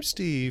 I'm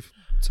Steve.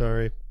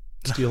 Sorry,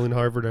 stealing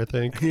Harvard. I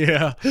think.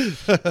 Yeah.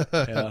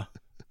 Yeah.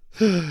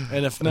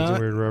 And if not, that's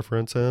a weird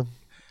reference, huh?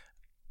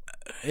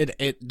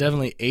 It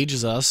definitely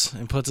ages us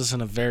and puts us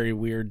in a very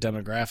weird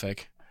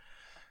demographic.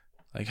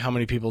 Like, how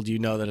many people do you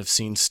know that have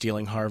seen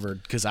Stealing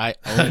Harvard? Because I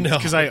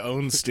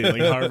own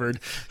Stealing Harvard.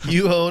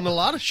 You own a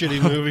lot of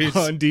shitty movies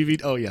on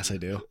DVD. Oh, yes, I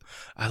do.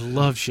 I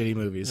love shitty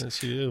movies.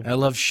 Yes, you do. I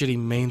love shitty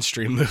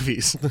mainstream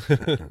movies.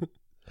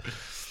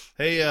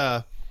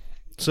 Hey,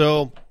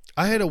 so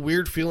I had a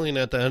weird feeling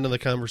at the end of the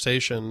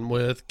conversation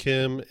with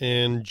Kim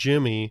and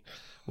Jimmy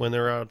when they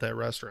were out at that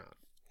restaurant.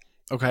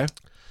 Okay.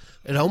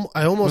 I almost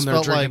When they're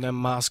felt drinking like them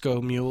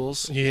Moscow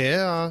mules.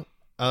 yeah,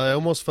 I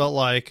almost felt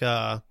like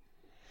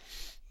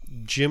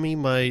Jimmy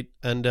might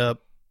end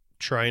up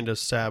trying to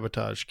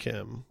sabotage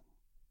Kim.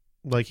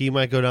 Like he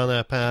might go down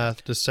that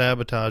path to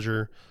sabotage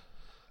her.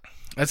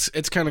 I'm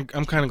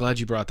kind of glad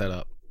you brought that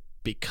up,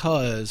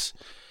 because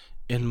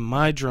in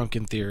my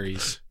drunken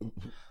theories,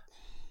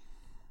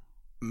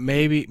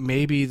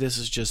 maybe this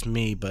is just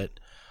me, but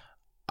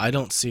I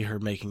don't see her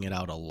making it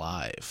out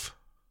alive.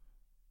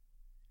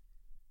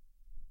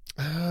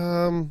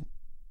 Man,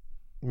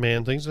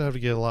 things would have to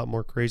get a lot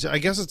more crazy. I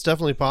guess it's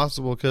definitely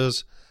possible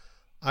because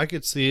I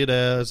could see it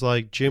as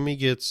like Jimmy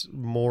gets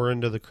more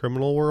into the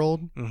criminal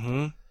world,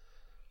 Mm-hmm.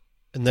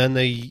 and then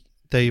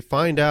they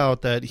find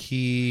out that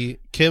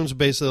Kim's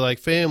basically like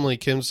family.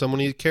 Kim's someone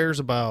he cares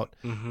about,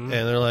 Mm-hmm.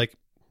 and they're like,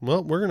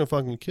 "Well, we're gonna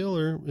fucking kill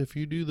her if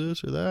you do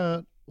this or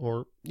that,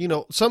 or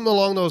something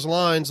along those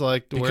lines."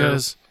 Like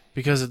Because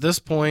at this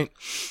point,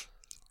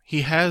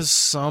 he has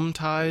some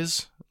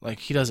ties. Like,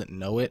 he doesn't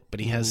know it, but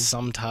he has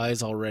some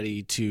ties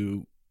already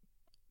to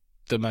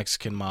the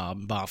Mexican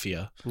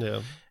mafia.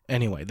 Yeah.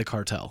 Anyway, the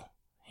cartel.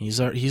 He's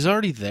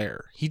already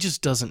there. He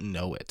just doesn't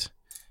know it.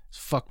 As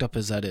fucked up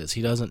as that is,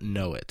 he doesn't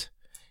know it.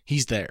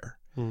 He's there.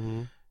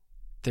 Mm-hmm.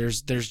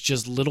 There's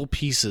just little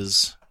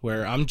pieces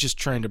where I'm just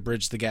trying to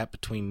bridge the gap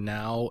between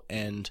now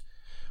and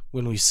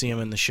when we see him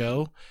in the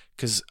show,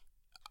 because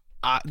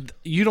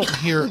you don't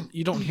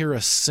hear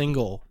a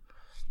single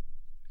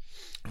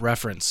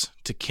reference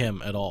to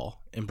Kim at all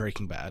in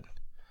Breaking Bad.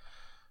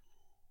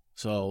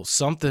 So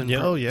something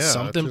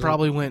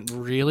probably went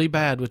really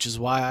bad, which is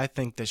why I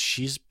think that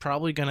she's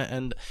probably gonna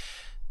end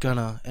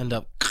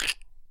up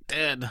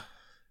dead.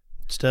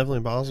 It's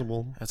definitely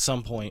possible. At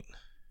some point.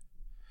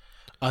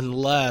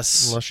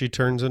 Unless she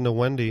turns into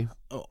Wendy.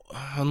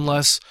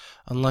 Unless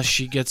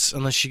she gets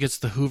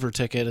the Hoover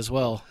ticket as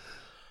well.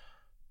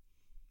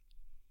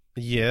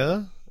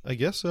 Yeah, I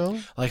guess so.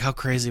 Like, how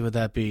crazy would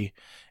that be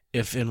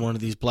if in one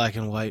of these black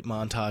and white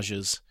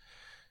montages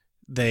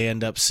they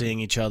end up seeing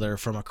each other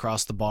from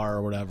across the bar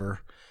or whatever,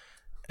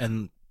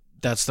 and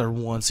that's their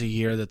once a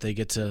year that they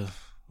get to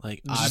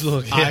like I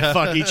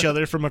fuck each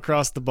other from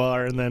across the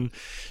bar, and then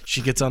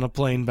she gets on a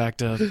plane back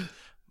to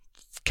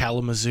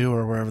Kalamazoo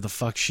or wherever the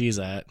fuck she's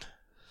at.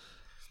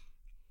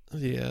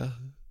 Yeah,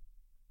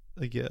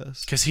 I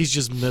guess. Because he's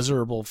just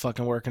miserable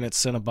fucking working at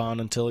Cinnabon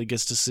until he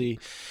gets to see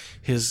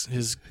his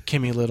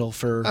Kimmy Little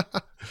for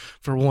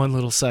one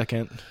little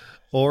second.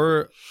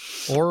 Or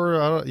I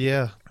don't.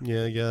 Yeah.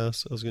 I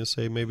guess I was gonna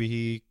say maybe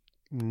he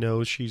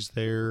knows she's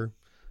there.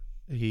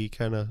 He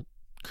kind of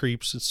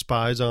creeps and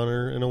spies on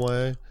her in a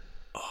way.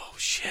 Oh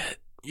shit!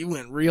 You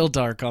went real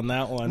dark on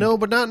that one. No,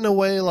 but not in a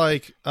way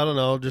like, I don't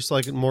know, just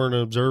like more in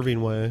an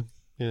observing way.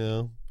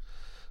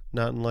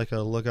 Not in like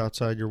a look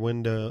outside your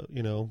window.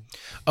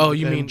 Oh,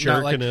 you mean jerking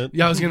not like, it?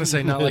 Yeah, I was gonna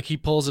say not like he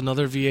pulls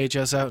another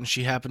VHS out and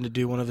she happened to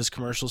do one of his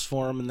commercials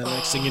for him, and then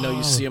next thing you know,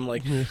 you see him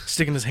like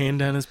sticking his hand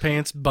down his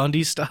pants,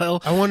 Bundy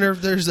style. I wonder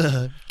if there's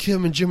a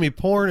Kim and Jimmy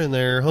porn in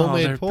there,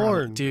 homemade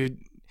porn, dude.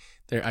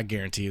 There, I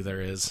guarantee you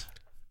there is.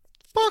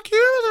 Fuck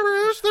you,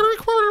 there is. They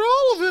recorded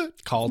all of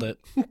it.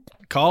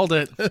 Called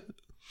it.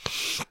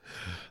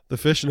 The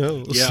fish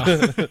knows.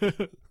 Yeah.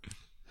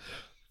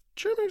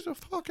 Jimmy's a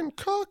fucking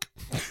cuck.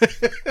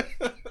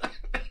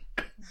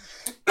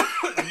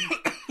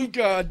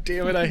 God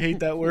damn it, I hate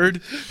that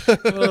word.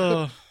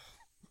 Oh,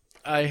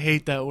 I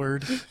hate that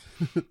word.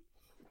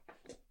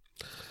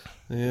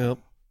 Yep.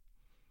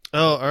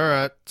 Oh, all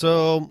right.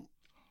 So,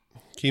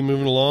 keep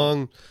moving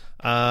along.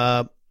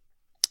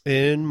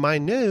 In my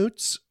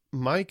notes,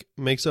 Mike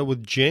makes up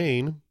with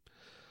Jane.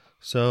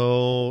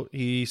 So,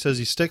 he says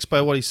he sticks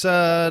by what he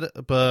said,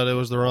 but it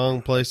was the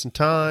wrong place and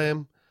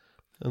time.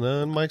 And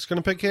then Mike's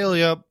going to pick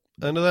Kaylee up.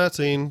 End of that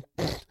scene.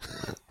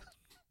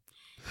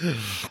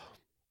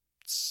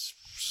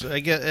 So I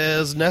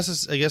guess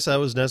that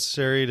was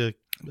necessary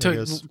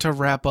to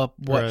wrap up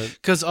what,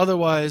 because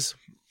otherwise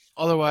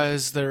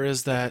there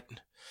is that.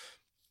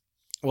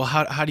 Well,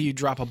 how do you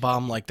drop a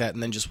bomb like that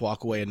and then just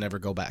walk away and never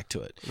go back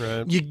to it?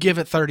 Right. You give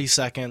it 30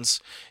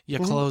 seconds, you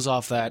close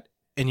off that,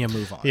 and you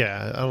move on.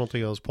 Yeah, I don't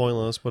think it was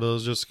pointless, but it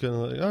was just kind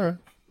of like, all right,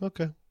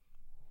 okay.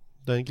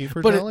 Thank you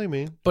for telling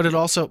me. But it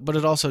also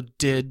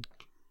did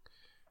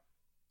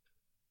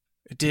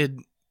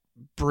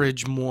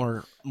bridge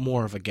more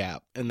of a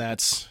gap, and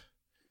that's,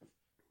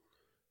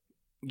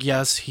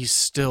 yes, he's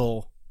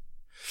still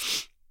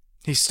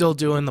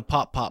doing the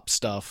pop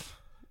stuff,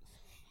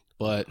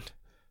 but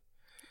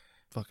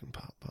fucking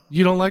pop.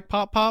 You don't like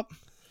pop?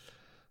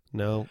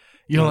 No.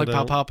 You don't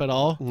like pop at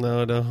all?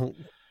 No, I don't.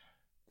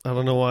 I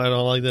don't know why I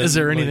don't like that. Is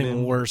there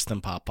anything worse than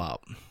pop?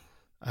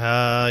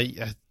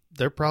 Yeah,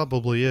 there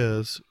probably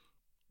is.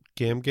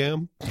 Gam.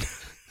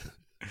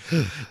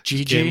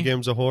 Gigi.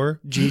 Gam's a whore.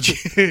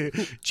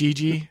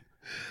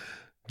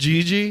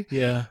 Gigi.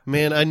 Yeah.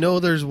 Man, I know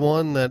there's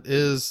one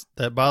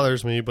that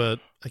bothers me, but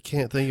I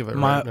can't think of it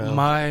right now.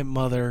 My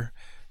mother,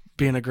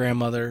 being a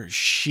grandmother,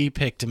 she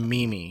picked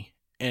Mimi,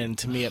 and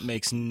to me it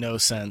makes no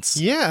sense.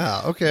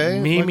 Yeah, okay.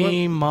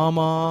 Mimi,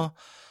 Mama,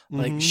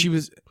 like she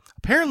was.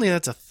 Apparently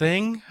that's a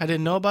thing. I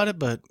didn't know about it,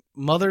 but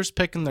mothers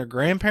picking their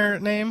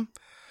grandparent name.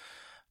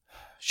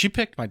 She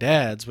picked my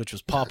dad's, which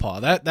was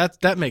Pawpaw.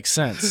 That makes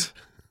sense.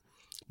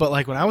 But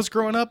like when I was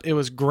growing up, it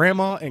was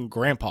Grandma and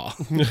Grandpa.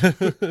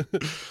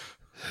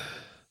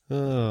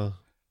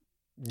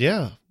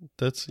 Yeah,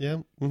 that's yeah.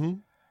 Mm-hmm.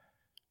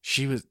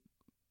 She was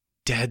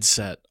dead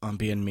set on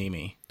being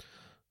Mimi.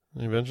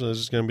 Eventually, it's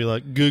just gonna be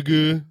like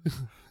Gugu,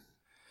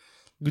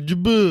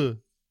 Gujubu.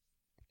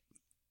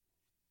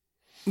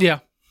 Yeah.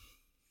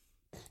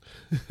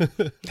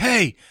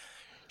 Hey,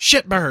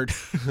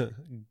 shitbird.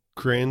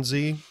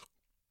 Granzy,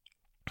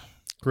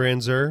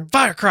 Granzer,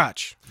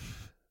 Firecrotch.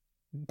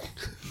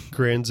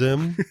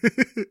 Granzim.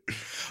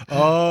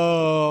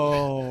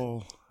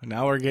 Oh,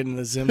 now we're getting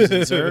the zims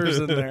and zers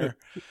in there.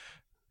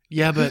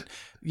 Yeah,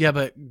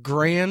 but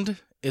grand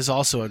is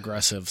also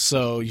aggressive.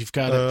 So you've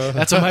got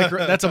that's a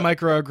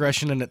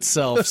microaggression in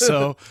itself.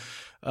 So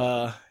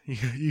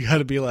you got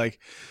to be like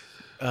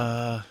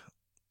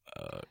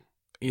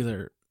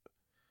either.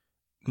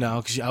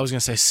 No, because I was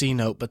gonna say C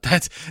note, but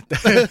that's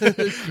then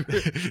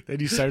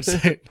you start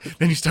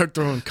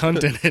throwing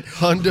cunt in it.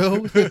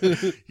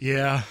 Hundo.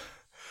 Yeah,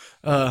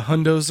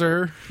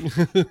 hundozer.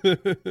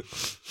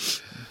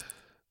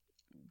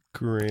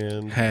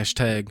 Grand.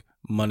 Hashtag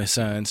money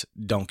signs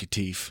donkey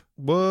teeth.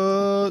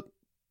 What?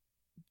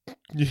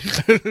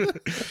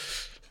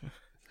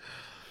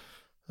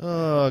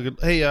 Oh, good.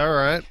 Hey, all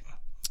right.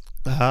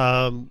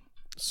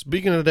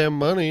 Speaking of damn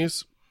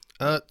monies,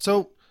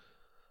 so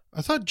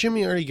I thought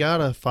Jimmy already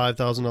got a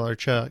 $5,000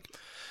 check.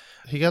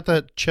 He got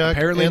that check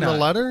Apparently and not. the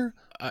letter.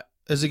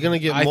 Is he going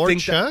to get more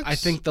checks? I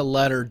think the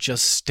letter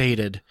just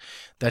stated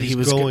that he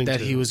was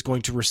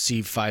going to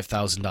receive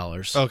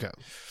 $5,000. Okay,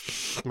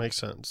 makes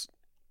sense.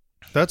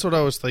 That's what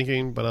I was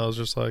thinking, but I was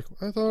just like,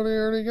 I thought he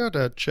already got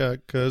that check,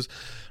 because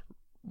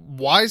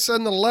why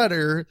send the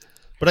letter?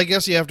 But I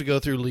guess you have to go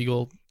through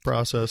legal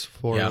process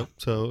for it,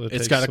 so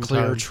it's got to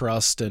clear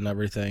trust and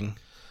everything.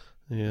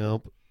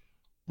 Yep.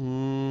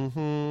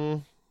 Mm-hmm.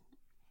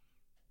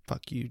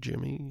 Fuck you,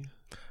 Jimmy.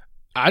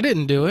 I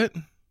didn't do it.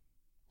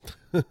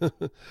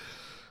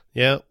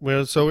 Yeah,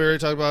 well, so we already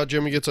talked about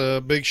Jimmy gets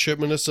a big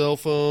shipment of cell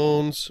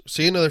phones.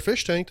 See another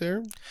fish tank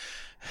there.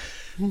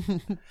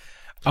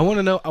 I want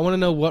to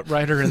know what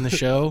writer in the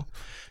show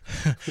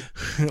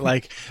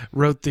like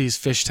wrote these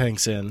fish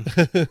tanks in.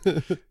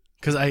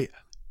 Because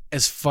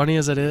as funny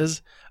as it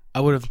is, I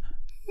would have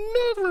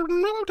never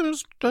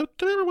noticed that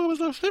there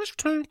was a fish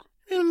tank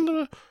in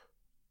the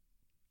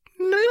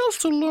nail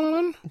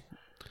salon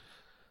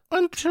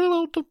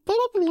until the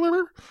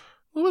bubbler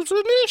was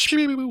an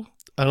issue.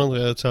 I don't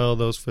think that's how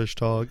those fish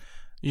talk.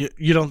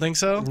 You don't think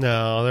so?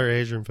 No, they're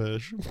Asian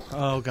fish.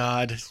 Oh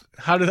God,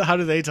 how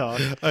do they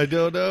talk? I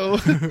don't know.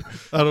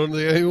 I don't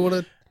think I want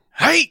to.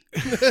 Hey!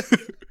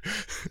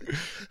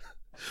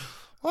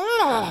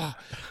 Oh,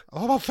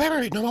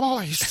 very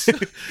nice.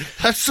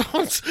 That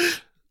sounds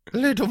a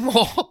little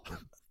more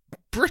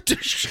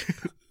British.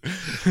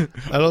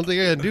 I don't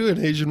think I can do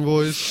an Asian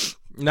voice.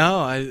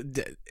 No,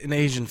 an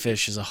Asian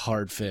fish is a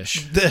hard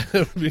fish.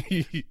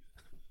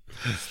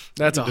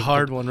 That's a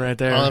hard one right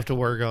there. I'll have to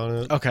work on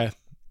it. Okay.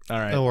 All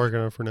right. I'll work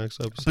on it for next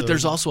episode. But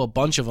there's also a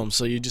bunch of them,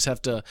 so you just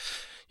have to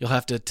you'll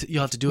have to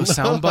do a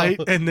sound bite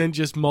and then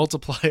just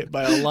multiply it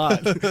by a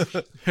lot.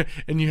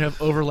 And you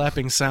have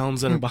overlapping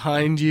sounds that are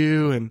behind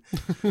you, and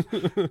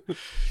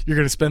you're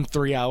going to spend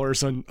 3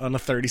 hours on a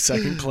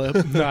 30-second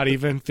clip, not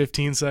even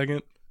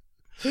 15-second.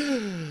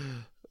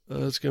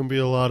 It's going to be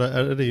a lot of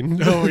editing.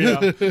 Oh,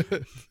 yeah.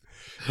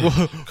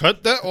 Well,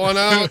 cut that one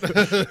out.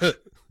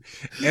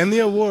 And the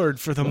award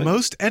for the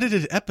most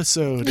edited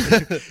episode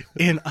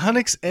in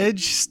Onyx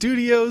Edge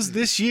Studios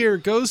this year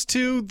goes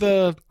to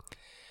the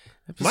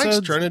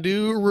Mike's trying to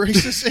do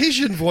racist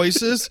Asian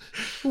voices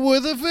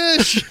with a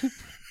fish.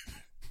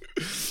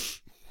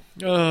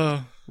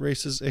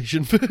 Racist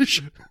Asian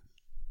fish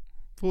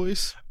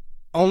voice.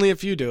 Only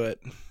if you do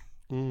it.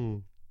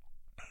 Mm.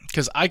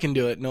 Because I can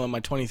do it, knowing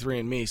my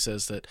 23andMe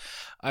says that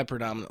I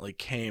predominantly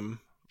came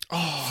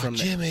from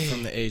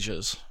the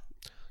Asias.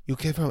 You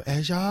came from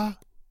Asia?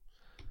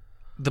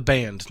 The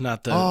band,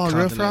 not the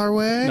real far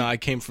away? No, I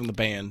came from the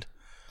band.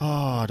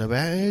 Oh, the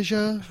band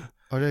Asia?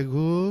 Are they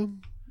good?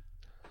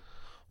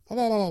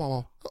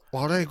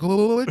 Are they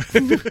good?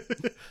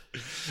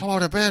 Oh,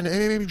 the band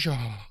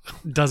Asia.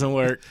 Doesn't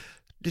work.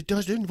 It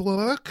doesn't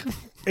work.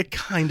 It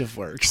kind of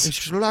works. It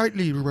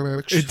slightly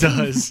works. It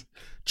does.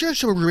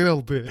 Just a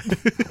little bit.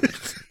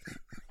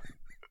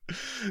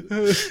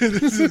 This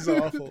is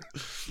awful.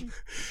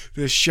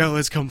 This show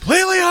is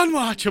completely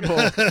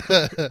unwatchable.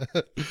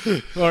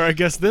 Or I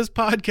guess this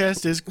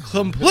podcast is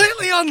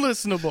completely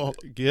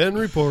unlistenable. Again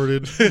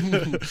reported.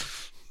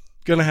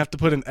 Gonna have to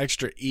put an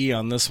extra E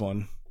on this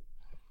one.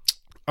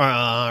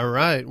 All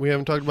right. We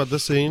haven't talked about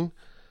this scene.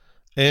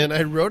 And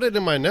I wrote it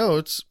in my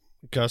notes.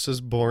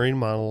 Gus's boring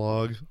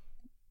monologue.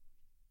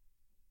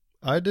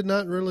 I did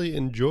not really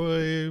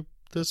enjoy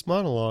this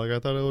monologue. I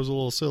thought it was a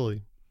little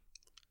silly.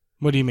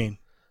 What do you mean?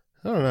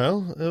 I don't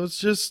know. It was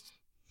just,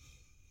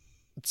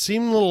 it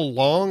seemed a little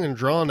long and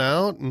drawn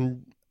out,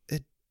 and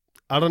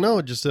I don't know.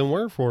 It just didn't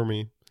work for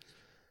me.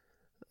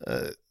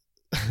 I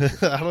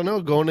don't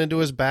know. Going into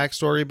his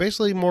backstory,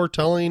 basically more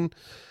telling.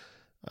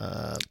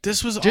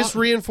 This was just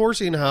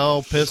reinforcing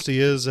how pissed he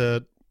is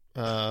at.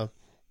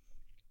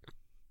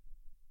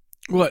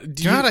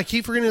 What? I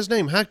keep forgetting his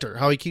name. Hector.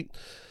 How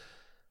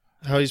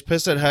he's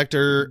pissed at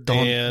Hector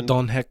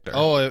Don Hector.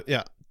 Oh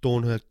yeah,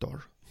 Don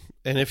Hector.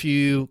 And if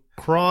you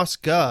cross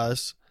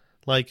Gus,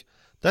 like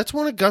that's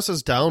one of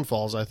Gus's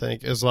downfalls. I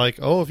think is like,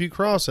 oh, if you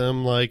cross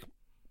him, like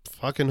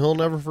fucking, he'll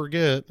never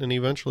forget, and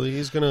eventually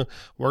he's gonna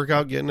work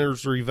out getting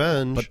his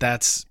revenge. But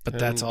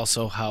that's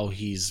also how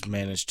he's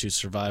managed to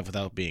survive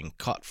without being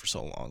caught for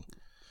so long.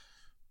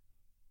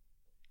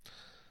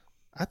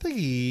 I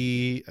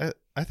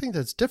think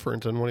that's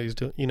different than what he's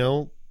doing. You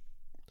know,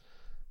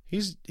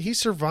 he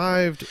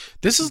survived.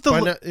 This is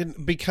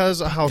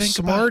because of how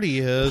smart he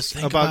is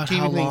about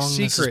keeping things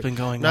secret,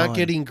 not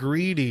getting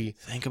greedy.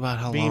 Think about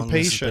how being long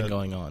patient. This has been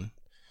going on.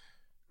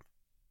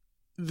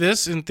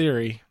 This, in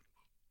theory,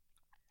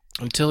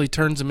 until he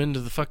turns him into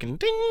the fucking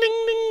ding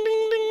ding ding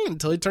ding ding,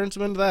 until he turns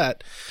him into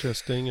that.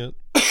 Just ding it.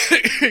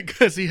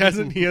 Because he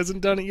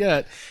hasn't done it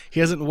yet. He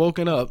hasn't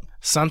woken up.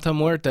 Santa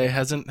Muerte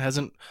hasn't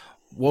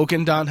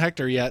woken Don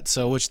Hector yet.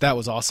 So, which that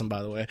was awesome,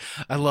 by the way.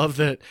 I love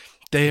that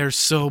they are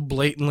so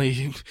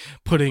blatantly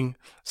putting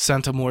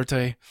Santa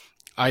Muerte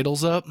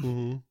idols up.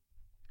 Mm-hmm.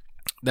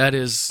 That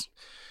is,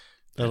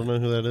 I don't know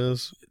who that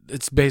is.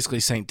 It's basically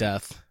Saint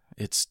Death.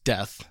 It's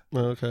death.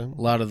 Oh, okay.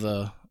 A lot of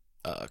the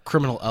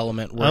criminal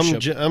element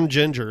worship. I'm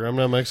Ginger. I'm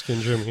not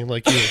Mexican Jimmy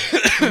like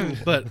you.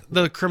 But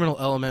the criminal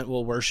element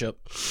will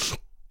worship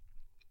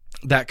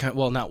that kind.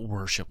 Well, not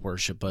worship,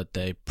 but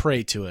they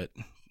pray to it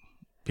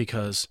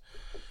because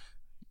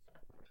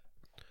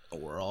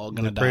we're all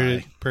gonna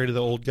die. Pray to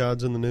the old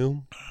gods in the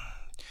new.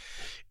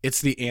 It's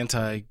the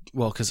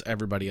because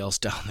everybody else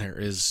down there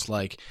is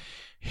like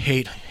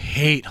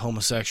hate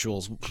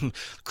homosexuals.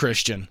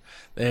 Christian,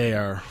 they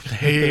are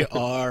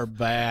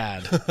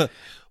bad.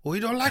 We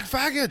don't like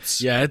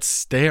faggots. Yeah,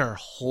 they are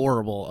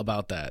horrible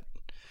about that.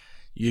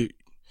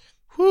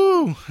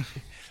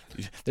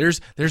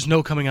 There's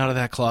no coming out of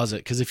that closet,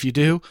 because if you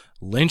do,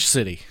 Lynch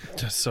City.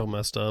 That's so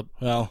messed up.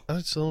 Well,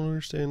 I still don't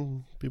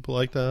understand people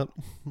like that.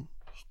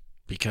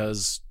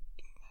 Because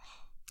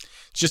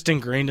it's just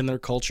ingrained in their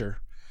culture.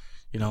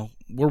 You know,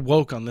 we're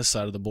woke on this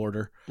side of the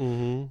border.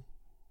 Mm-hmm.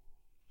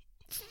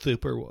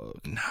 Super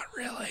woke. Not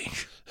really.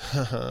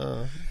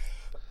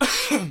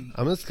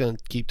 I'm just gonna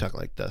keep talking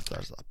like this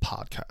as a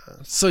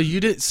podcast. So you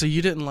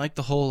didn't like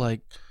the whole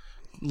like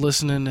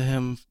listening to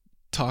him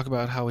talk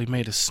about how he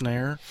made a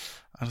snare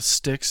out of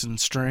sticks and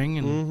string,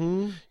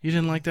 and you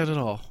didn't like that at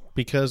all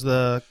because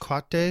the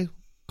quatai,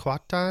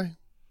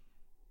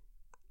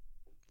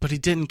 but he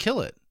didn't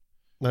kill it.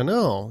 I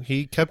know,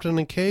 he kept it in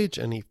a cage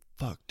and he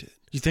fucked it.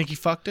 You think he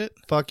fucked it?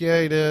 Fuck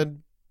yeah, he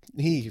did.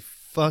 He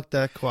fucked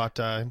that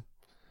quatai.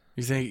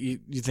 You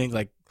think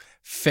like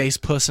face,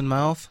 puss, and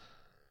mouth?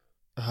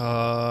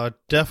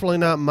 Definitely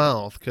not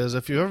mouth, because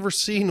if you've ever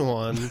seen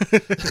one,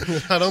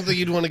 I don't think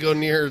you'd want to go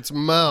near its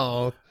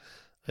mouth.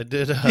 I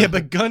did. Yeah,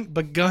 but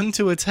gun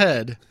to its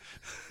head.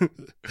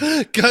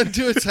 Gun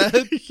to its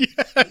head?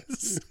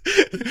 Yes.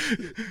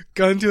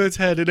 Gun to its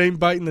head. It ain't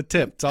biting the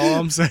tip. That's all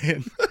I'm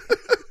saying.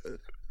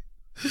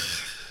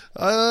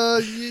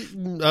 I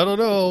don't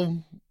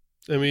know.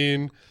 I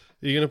mean,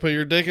 you gonna put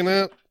your dick in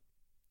that?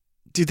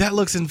 Dude, that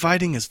looks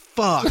inviting as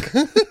fuck.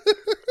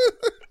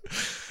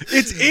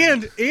 It's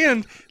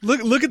and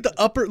look at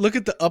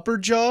the upper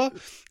jaw.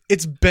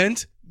 It's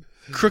bent,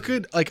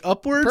 crooked, like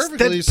upwards.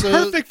 Perfectly. That's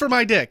perfect for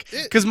my dick,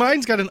 because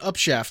mine's got an up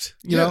shaft.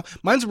 You know,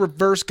 mine's a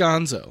reverse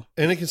gonzo,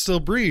 and it can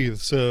still breathe.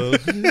 So,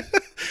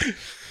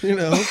 you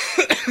know.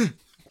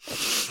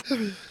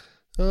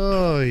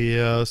 Oh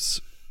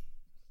yes,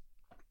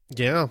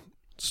 yeah.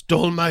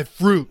 Stole my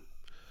fruit,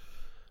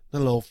 that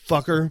little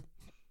fucker.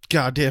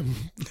 Goddamn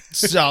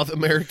South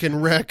American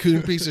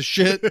raccoon piece of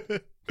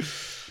shit.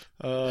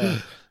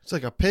 It's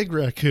like a pig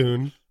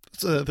raccoon.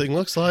 That's what that thing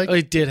looks like. Oh,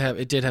 it did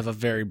have a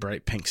very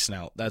bright pink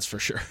snout. That's for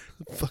sure.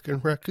 Fucking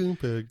raccoon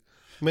pig,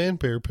 man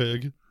bear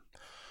pig.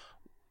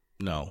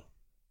 No,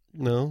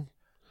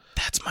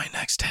 that's my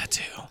next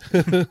tattoo.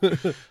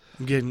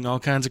 I'm getting all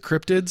kinds of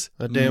cryptids.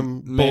 A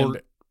damn man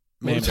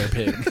bear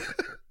pig.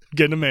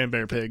 Getting a man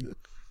bear pig.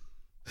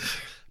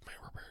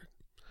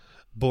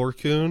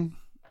 Borcoon.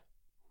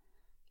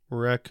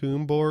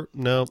 Raccoon boar?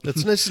 No,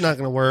 this is not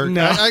going to work.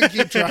 No. I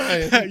keep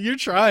trying. You're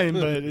trying,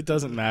 but it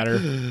doesn't matter.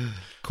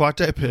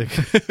 Quatai pig.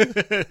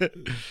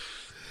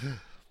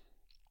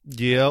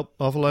 Yep,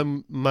 off like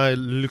my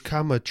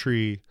lucama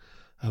tree.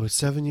 I was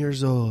 7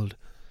 years old,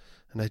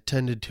 and I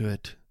tended to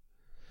it.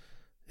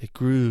 It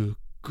grew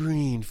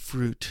green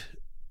fruit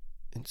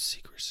in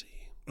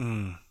secrecy.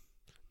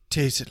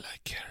 Tasted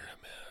like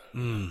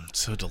caramel.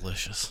 So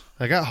delicious.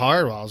 I got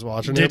hard while I was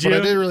watching Did it, you?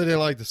 but I didn't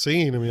like the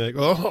scene. I mean, like,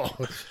 oh,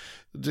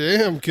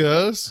 damn,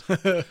 cuz. I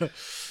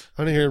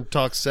didn't hear him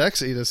talk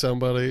sexy to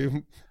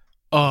somebody.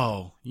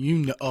 Oh, you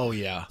know. Oh,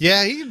 yeah.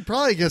 Yeah, he'd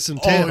probably get some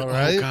tail,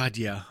 right? Oh, God,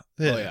 yeah.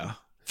 Oh, yeah.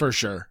 For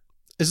sure.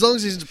 As long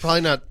as he's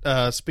probably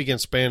not speaking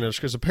Spanish,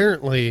 because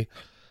apparently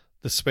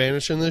the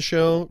Spanish in this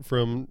show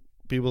from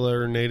people that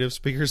are native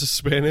speakers of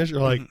Spanish are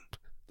like,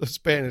 the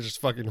Spanish is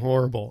fucking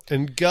horrible.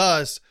 And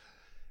Gus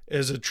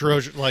is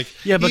atrocious. Like,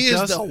 Yeah, but he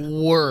Gus- is the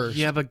worst.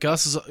 Yeah, but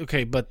Gus is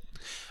okay. But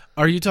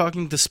are you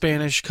talking the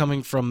Spanish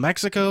coming from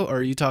Mexico, or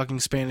are you talking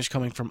Spanish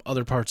coming from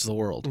other parts of the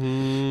world?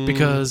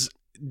 Because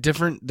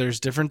there's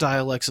different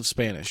dialects of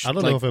Spanish. I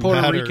don't Like know if it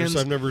Puerto matters. Ricans,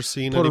 I've never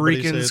seen Puerto anybody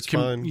Ricans, say it's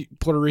fine.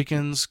 Puerto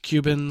Ricans,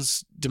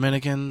 Cubans,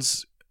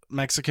 Dominicans,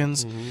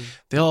 Mexicans. Mhm.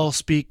 They all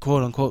speak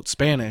quote unquote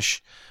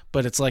Spanish,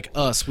 but it's like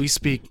us. We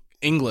speak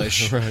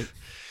English, Right.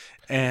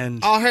 and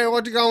Oh, hey,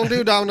 what you gonna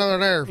do down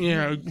there?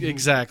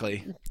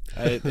 exactly.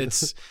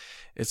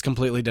 It's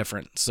completely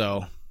different.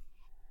 So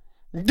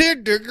They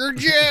took our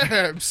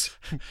jabs.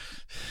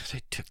 they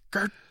took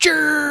our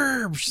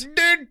gerbs.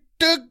 They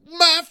took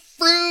my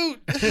fruit.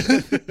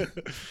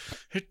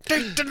 It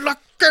tasted like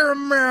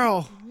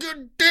caramel.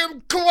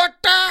 Goddamn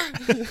quarter.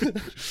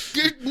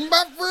 Get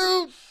my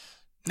fruit.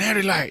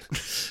 Natty light.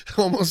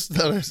 Almost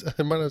thought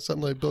I might have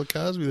something like Bill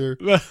Cosby there.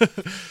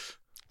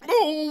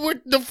 Oh,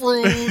 with the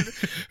fruit.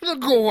 The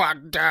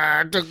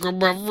quarter took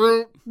my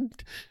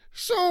fruit.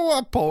 So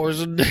I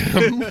poisoned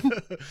him.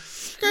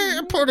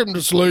 I put him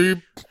to sleep.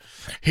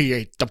 He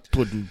ate the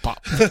pudding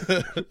pop.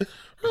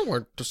 I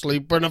went to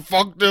sleep and I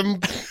fucked him.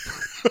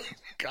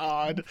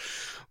 God.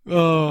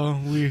 Oh,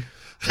 we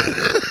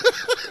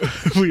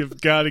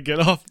have got to get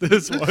off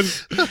this one.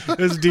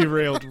 It's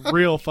derailed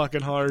real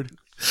fucking hard.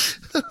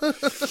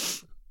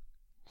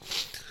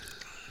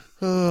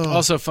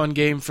 Also, fun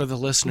game for the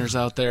listeners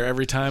out there.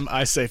 Every time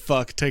I say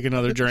fuck, take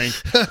another drink.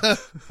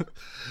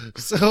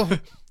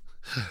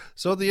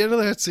 So at the end of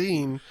that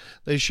scene,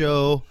 they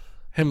show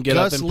Him get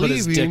Gus up and put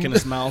his leaving. dick in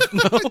his mouth.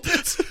 No.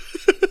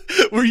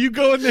 Were you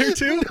going there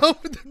too? No,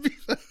 that'd be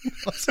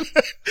awesome.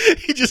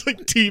 He just like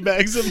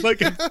teabags him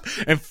like,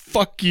 and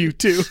fuck you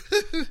too.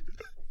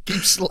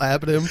 Keep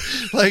slapping him,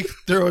 like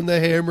throwing the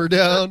hammer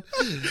down.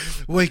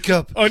 Wake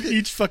up. On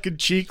each fucking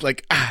cheek,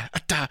 like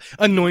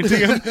anointing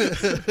him,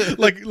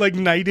 like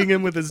knighting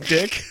him with his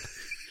dick.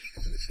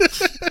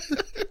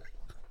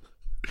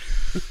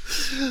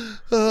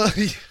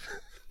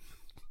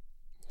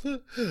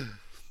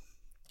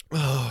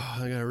 I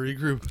gotta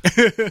regroup.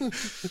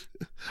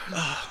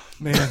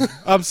 Man,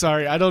 I'm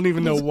sorry. I don't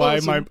even know That's why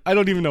awesome. I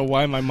don't even know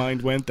why my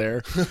mind went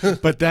there.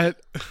 But that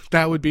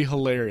would be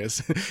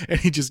hilarious. And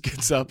he just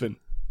gets up and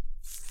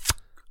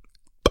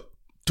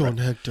Don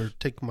Hector,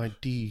 take my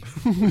D.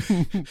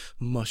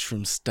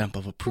 mushroom stamp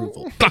of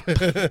approval.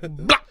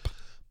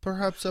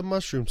 Perhaps a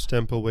mushroom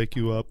stamp will wake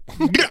you up.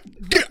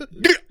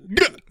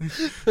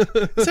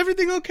 Is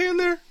everything okay in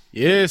there?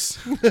 Yes.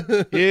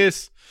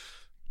 Yes.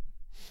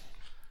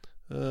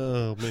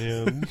 Oh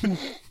man.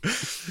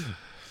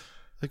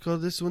 I call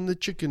this one the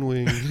chicken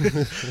wing.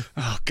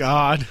 Oh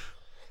God.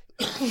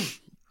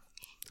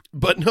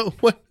 But no,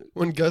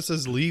 when Gus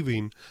is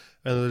leaving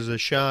and there's a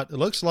shot, it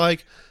looks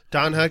like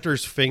Don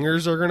Hector's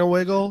fingers are gonna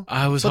wiggle.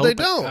 I was But hoping.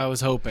 they don't. I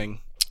was hoping.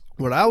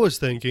 What I was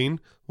thinking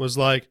was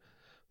like,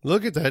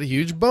 look at that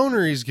huge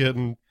boner he's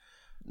getting.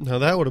 Now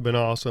that would have been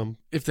awesome.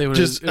 If they would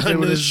Just if they under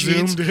would the have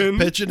sheets, zoomed in,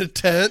 pitching a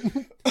tent.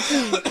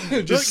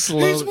 just He's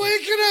slowly,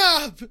 waking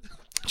up.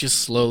 just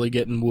slowly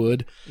getting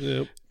wood.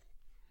 Yep.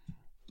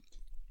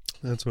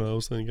 That's what I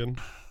was thinking.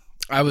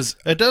 I was.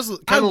 It does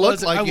kind of look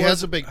was- like I he has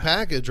was- a big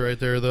package right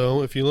there,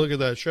 though, if you look at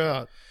that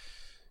shot.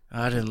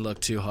 I didn't look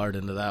too hard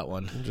into that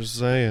one, I'm just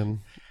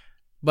saying.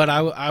 but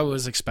I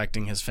was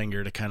expecting his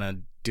finger to kind of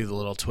do the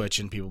little twitch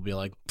and people be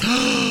like,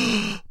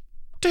 dun,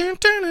 dun,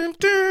 dun,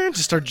 dun,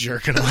 just start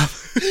jerking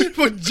off.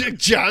 What,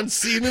 John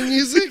Cena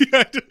music?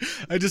 Yeah,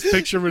 I just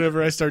picture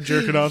whenever I start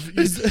jerking off.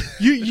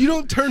 You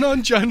don't turn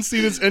on John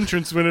Cena's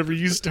entrance whenever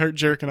you start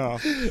jerking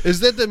off.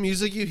 Is that the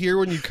music you hear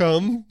when you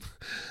come?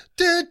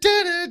 Dun,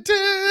 dun, dun,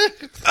 dun.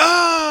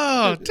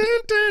 Oh, dun,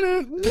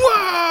 dun, dun.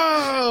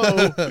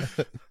 Whoa!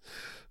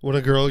 When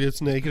a girl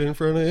gets naked in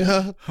front of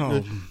you.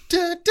 Oh.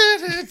 Dun,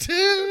 dun, dun,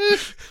 dun.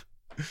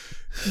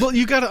 Well,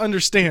 you got to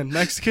understand,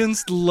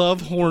 Mexicans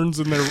love horns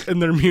in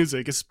their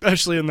music,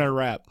 especially in their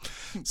rap.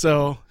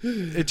 So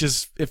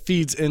it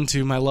feeds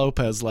into my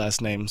Lopez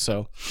last name.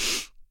 So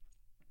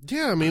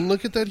Yeah, I mean,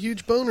 look at that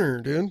huge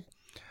boner, dude.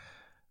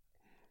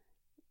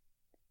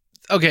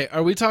 okay,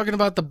 are we talking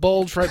about the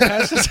bulge right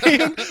past his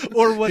hand,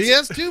 or what's He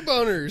has two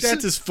boners.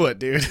 that's his foot,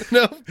 dude?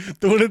 No.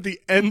 The one at the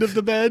end of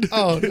the bed.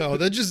 Oh no,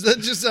 that's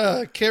just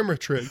camera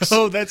tricks.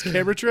 Oh, that's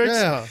camera tricks.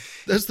 Yeah,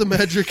 that's the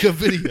magic of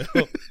video.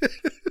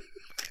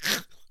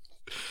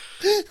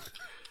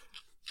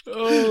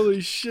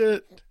 Holy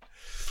shit!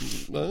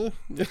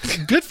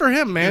 Good for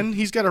him, man.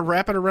 He's got to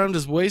wrap it around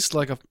his waist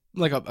like a.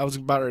 I was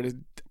about ready to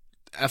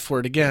F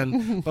word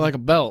again, but like a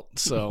belt.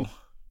 So,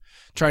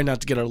 try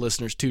not to get our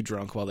listeners too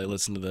drunk while they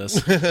listen to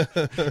this.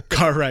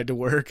 Car ride to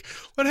work.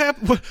 What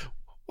happened?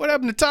 What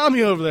happened to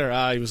Tommy over there?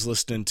 He was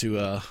listening to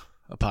a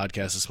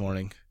podcast this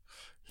morning.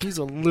 He's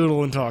a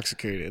little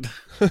intoxicated.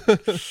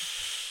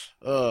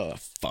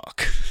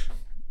 Fuck.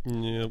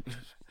 Yep.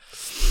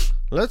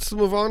 Let's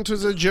move on to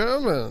the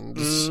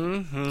Germans.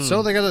 Mhm.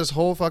 So they got this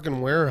whole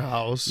fucking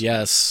warehouse.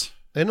 Yes.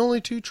 And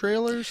only 2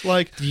 trailers?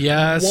 Like,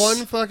 Yes.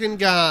 one fucking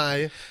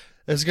guy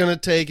is going to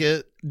take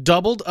it.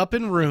 Doubled up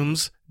in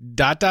rooms, ...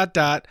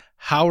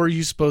 How are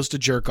you supposed to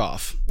jerk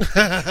off?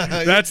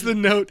 That's the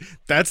note.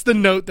 That's the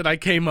note that I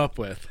came up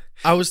with.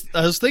 I was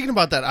thinking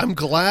about that. I'm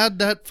glad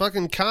that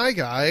fucking Kai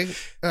guy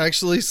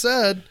actually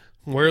said,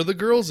 where are the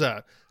girls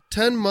at?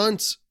 10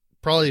 months,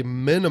 probably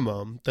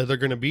minimum, that they're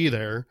going to be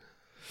there.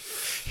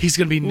 He's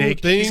going to be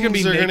naked. Things He's going to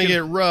be are naked. going to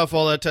get rough,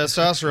 all that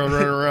testosterone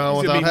running around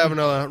without having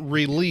a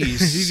release.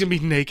 He's going to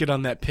be naked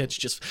on that pitch,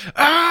 just,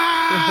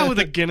 with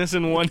a Guinness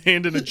in one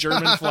hand and a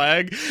German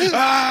flag.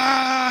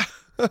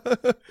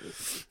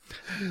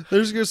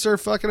 They're just going to start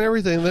fucking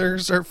everything. They're going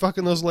to start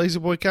fucking those lazy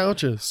boy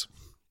couches.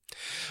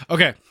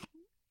 Okay.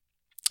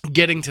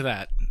 Getting to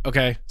that.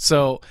 Okay.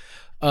 So,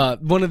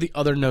 one of the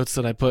other notes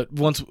that I put,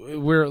 once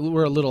we're a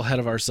little ahead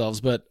of ourselves,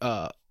 but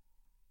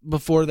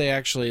before they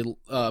actually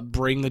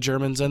bring the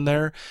Germans in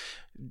there,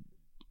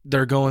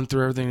 they're going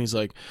through everything. He's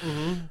like,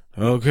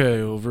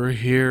 okay, over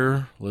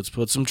here, let's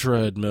put some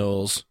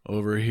treadmills.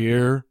 Over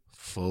here,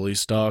 fully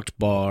stocked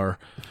bar.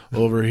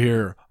 Over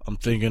here, I'm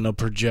thinking a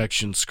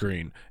projection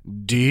screen,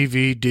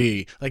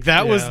 DVD. Like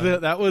that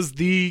was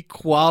the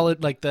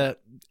quality, like the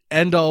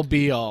end all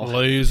be all.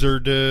 Laser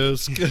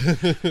disc.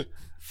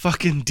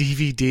 Fucking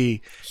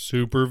DVD.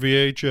 Super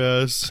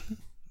VHS.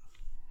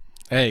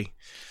 Hey,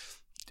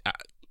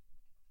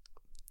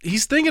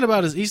 he's thinking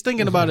about his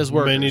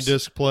workers. Mini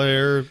disc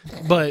player.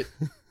 But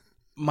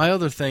my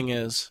other thing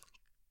is,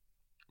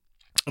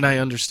 and I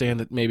understand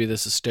that maybe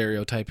this is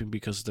stereotyping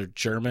because they're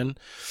German,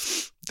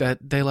 that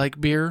they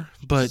like beer,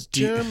 but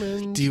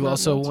do you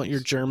also want your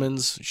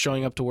Germans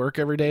showing up to work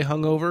every day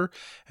hungover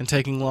and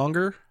taking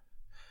longer?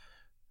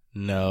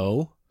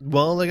 No.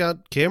 Well, they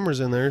got cameras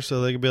in there,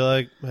 so they could be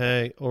like,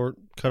 hey, or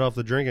cut off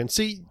the drinking.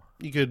 See,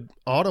 you could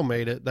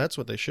automate it. That's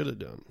what they should have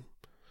done.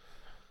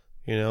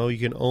 You know, you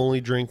can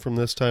only drink from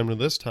this time to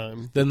this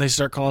time. Then they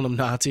start calling them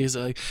Nazis.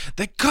 Like,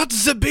 they cut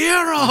the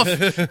beer off.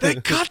 They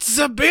cut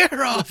the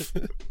beer off.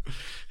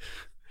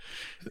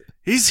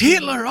 He's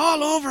Hitler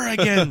all over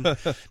again.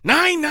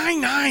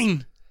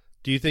 999.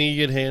 Do you think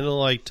you could handle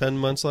like 10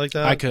 months like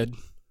that?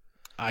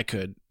 I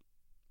could.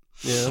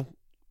 Yeah.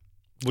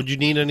 Would you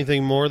need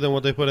anything more than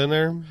what they put in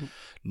there?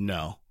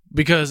 No,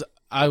 because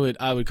I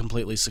would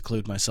completely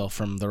seclude myself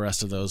from the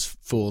rest of those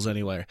fools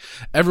anyway.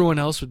 Everyone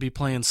else would be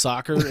playing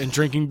soccer and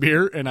drinking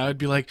beer, and I would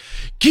be like,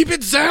 keep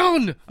it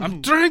down!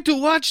 I'm trying to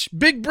watch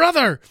Big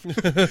Brother!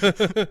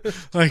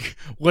 Like,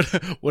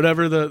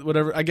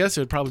 whatever, I guess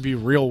it would probably be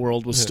Real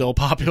World was still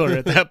popular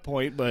at that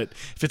point, but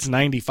if it's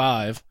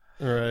 95.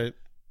 All right.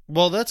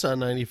 Well, that's not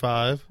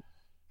 95.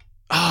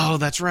 Oh,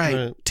 that's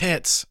right.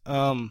 Tits.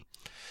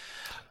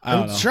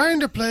 I'm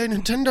trying to play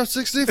Nintendo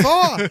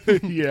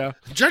 64. Yeah.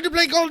 I'm trying to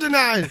play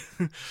GoldenEye.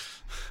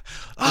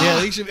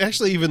 Yeah,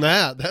 actually, even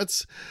that.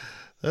 That's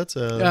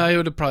Yeah, it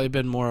would have probably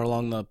been more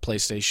along the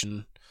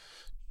PlayStation,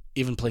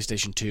 even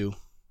PlayStation 2.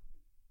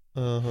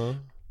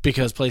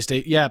 Because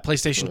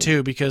PlayStation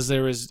 2, because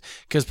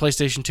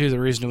PlayStation 2, the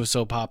reason it was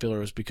so popular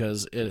was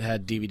because it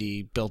had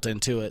DVD built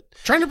into it.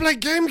 Trying to play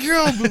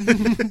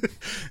GameCube.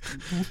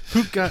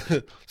 Who got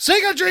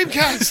Sega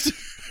Dreamcast.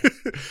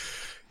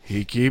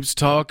 He keeps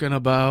talking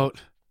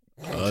about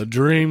a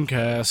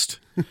Dreamcast.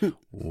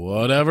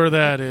 Whatever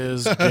that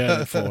is,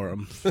 get it for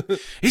him.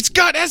 It's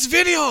got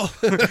S-Video!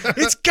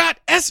 It's got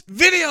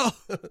S-Video!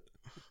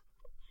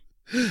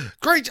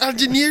 Great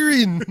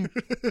engineering!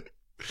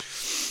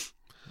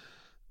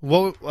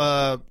 Well,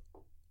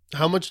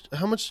 how much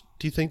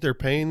do you think they're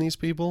paying these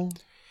people?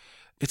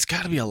 It's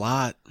got to be a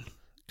lot.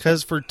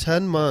 Because for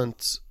 10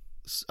 months,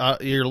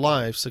 your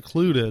life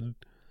secluded,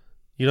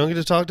 you don't get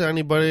to talk to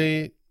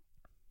anybody.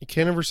 You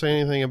can't ever say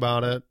anything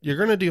about it. You're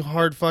going to do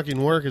hard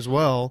fucking work as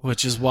well.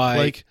 Which is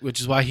why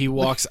he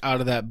walks out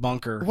of that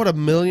bunker. What, $1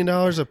 million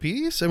a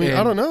piece? I mean,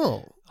 I don't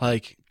know.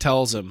 Like,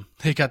 tells him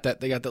they got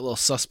that little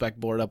suspect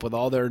board up with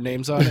all their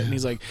names on it, and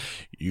he's like,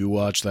 "You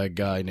watch that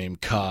guy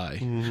named Kai,"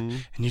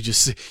 and you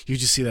just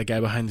see that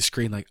guy behind the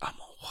screen like, "I'm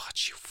gonna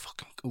watch you,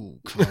 fucking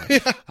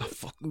Kai. I'm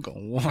fucking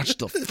gonna watch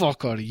the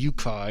fuck out of you,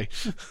 Kai."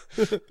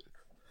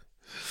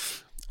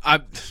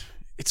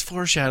 It's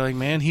foreshadowing,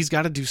 man. He's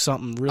got to do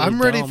something really I'm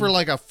ready dumb. for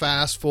like a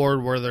fast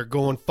forward where they're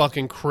going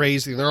fucking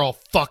crazy. They're all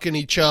fucking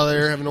each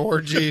other, having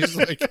orgies.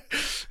 Like,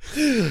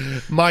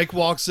 Mike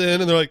walks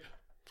in and they're like,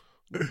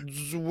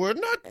 "We're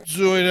not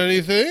doing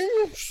anything.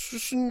 It's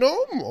just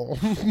normal."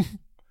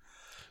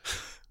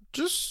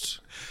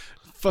 Just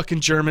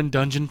fucking German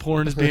dungeon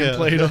porn is being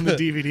played on the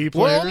DVD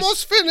players. We're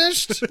almost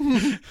finished.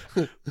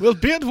 We'll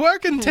be at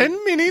work in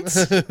 10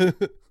 minutes.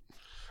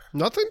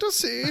 Nothing to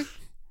see.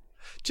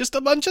 Just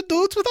a bunch of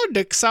dudes with our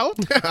dicks out.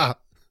 Yeah.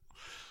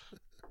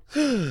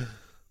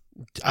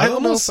 I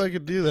don't know if I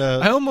could do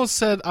that. I almost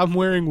said I'm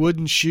wearing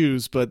wooden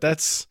shoes, but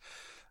that's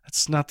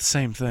not the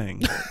same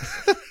thing.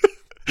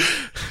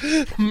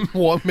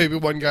 Maybe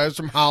one guy's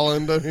from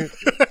Holland. I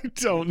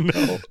don't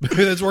know.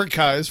 Maybe that's where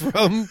Kai's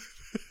from.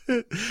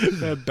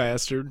 That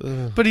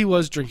bastard. But he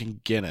was drinking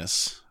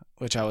Guinness,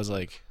 which I was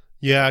like,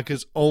 Yeah,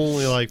 because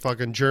only like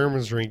fucking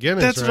Germans drink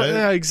Guinness, that's right? right.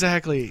 Yeah,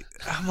 exactly.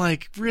 I'm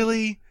like,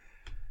 really?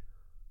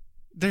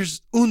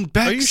 There's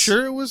Unbex. Are you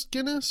sure it was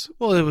Guinness?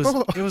 Well, it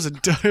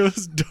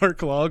was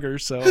dark lager,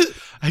 so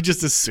I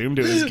just assumed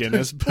it was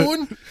Guinness. But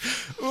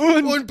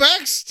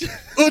Unbex.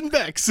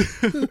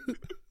 Unbex.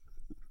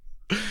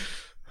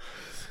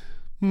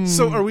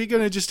 So are we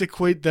going to just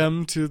equate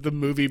them to the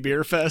movie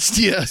Beer Fest?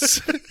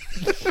 Yes.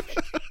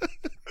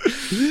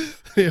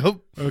 Yep.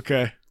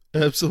 Okay.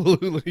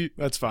 Absolutely.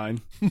 That's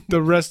fine.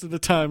 The rest of the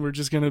time we're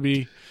just going to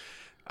be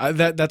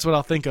that's what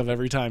I'll think of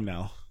every time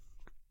now.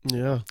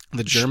 Yeah.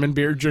 The German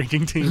beer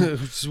drinking team.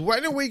 So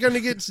when are we going to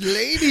get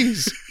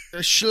ladies?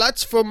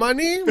 Schluts for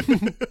money?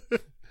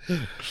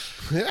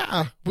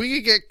 Yeah. We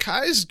could get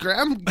Kai's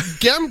Gam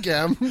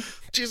Gam.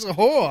 She's a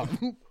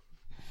whore.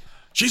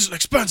 She's an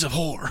expensive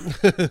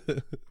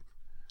whore.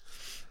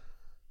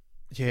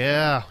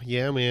 Yeah,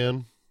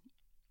 man.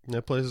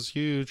 That place is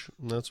huge.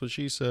 And that's what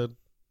she said.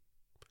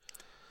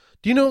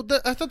 Do you know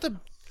that I thought that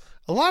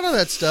a lot of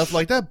that stuff,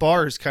 like that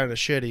bar, is kind of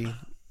shitty.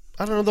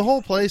 I don't know. The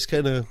whole place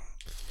kind of.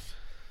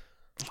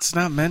 It's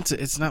not meant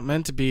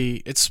to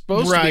be. It's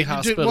supposed to be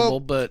hospitable,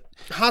 but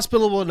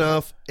hospitable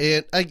enough.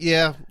 And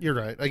yeah, you're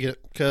right. I get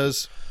it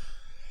because.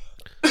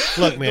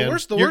 Look, man,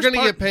 you're going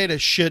to get paid a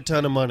shit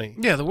ton of money.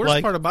 Yeah, the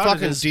worst part about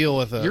it is deal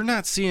with it. You're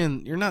not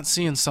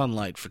seeing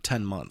sunlight for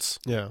 10 months.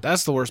 Yeah,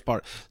 that's the worst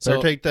part. So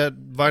better take that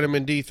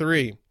vitamin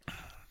D3,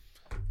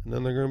 and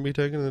then they're going to be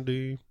taking the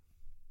D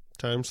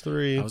times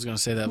 3. I was going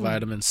to say that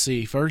vitamin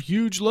C for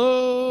huge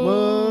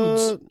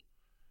loads.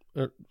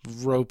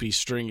 Ropey,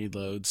 stringy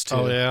loads too.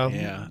 Oh yeah,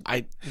 yeah.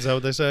 Is that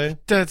what they say?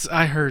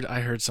 I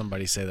heard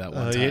somebody say that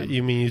one time.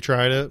 You mean you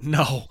tried it?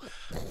 No.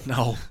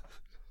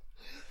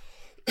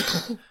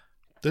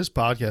 This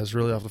podcast is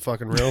really off the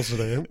fucking rails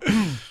today.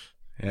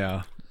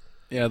 Yeah.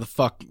 The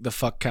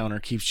fuck counter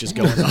keeps just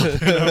going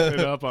up and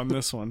up on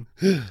this one.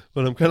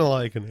 But I'm kind of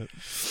liking it.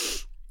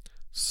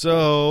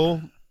 So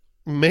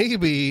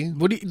maybe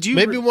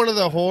maybe one of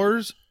the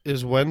whores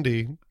is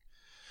Wendy.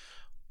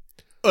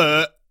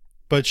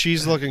 But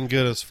she's looking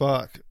good as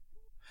fuck.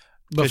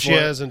 Because she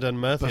hasn't done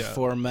meth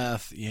before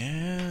meth.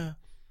 Yeah.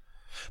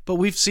 But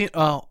we've seen.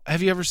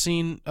 Have you ever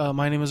seen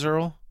My Name Is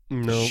Earl?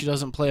 No. She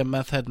doesn't play a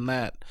meth head in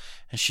that,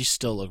 and she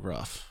still look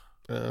rough.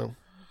 Oh.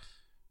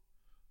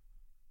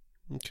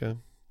 Okay.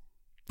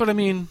 But I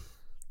mean,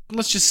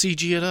 let's just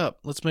CG it up.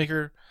 Let's make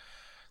her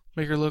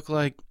look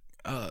like.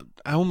 I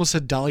almost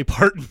said Dolly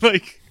Parton.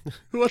 Like,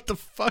 what the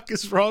fuck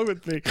is wrong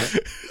with me?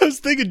 I was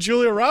thinking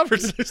Julia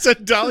Roberts. I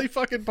said Dolly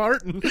fucking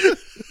Parton.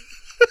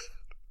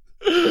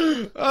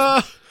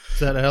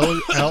 Is that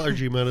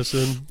allergy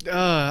medicine?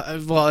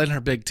 Well, in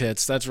her big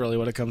tits. That's really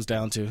what it comes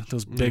down to.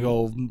 Those big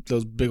old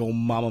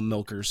mama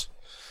milkers.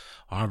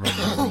 All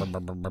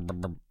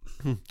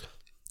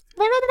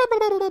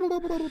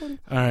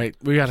right,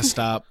 we got to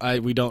stop.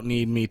 We don't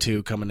need Me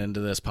Too coming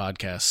into this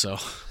podcast. So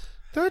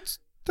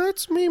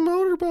that's me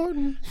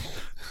motorboating.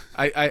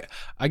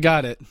 I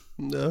got it.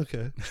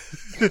 Okay.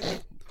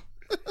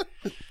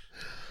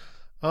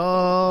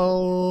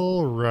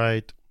 All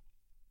right.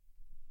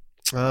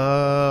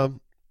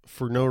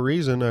 For no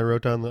reason, I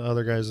wrote down the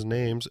other guys'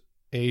 names.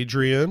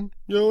 Adrian.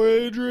 Yo,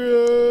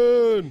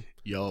 Adrian.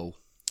 Yo.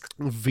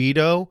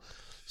 Vito.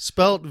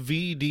 Spelt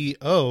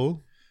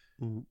VDO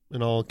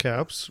in all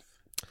caps.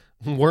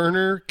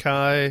 Werner,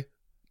 Kai,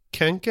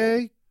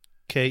 Kenke,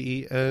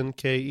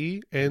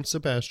 Kenke, and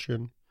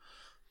Sebastian.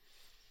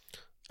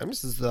 I'm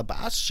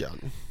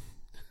Sebastian.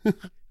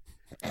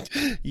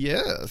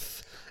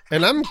 Yes.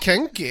 And I'm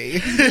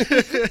Kenke.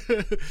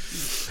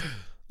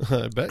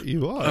 I bet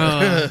you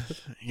are.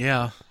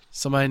 Yeah.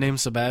 Somebody named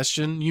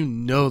Sebastian, you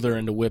know they're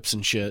into whips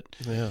and shit.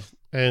 Yeah.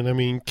 And I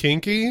mean,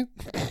 kinky?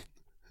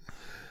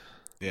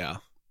 Yeah.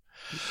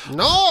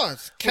 No,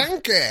 it's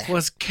kinky.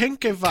 Was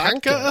kinky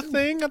vodka a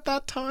thing at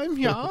that time?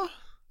 Yeah.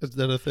 Is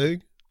that a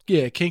thing?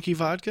 Yeah, kinky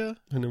vodka.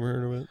 I never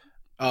heard of it.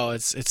 Oh,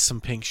 it's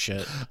some pink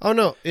shit. Oh,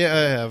 no. Yeah,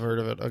 I have heard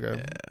of it.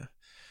 Okay.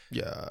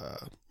 Yeah.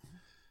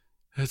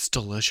 It's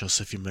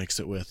delicious if you mix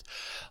it with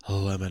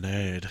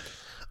lemonade.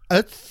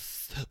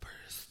 It's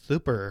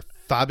super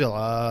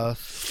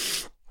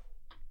fabulous.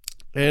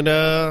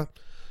 And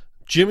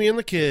Jimmy and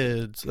the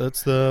kids.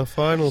 That's the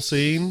final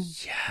scene.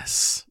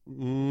 Yes.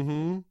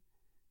 Mm-hmm.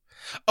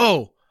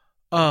 Oh,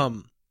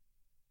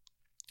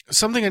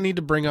 something I need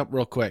to bring up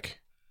real quick.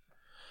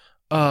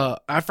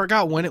 I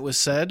forgot when it was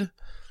said,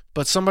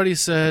 but somebody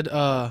said,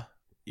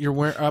 "You're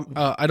wearing."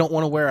 I don't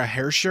want to wear a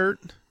hair shirt.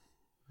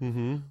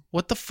 Mm-hmm.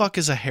 What the fuck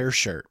is a hair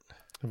shirt?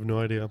 I have no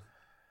idea.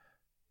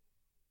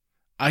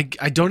 I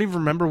don't even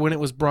remember when it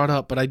was brought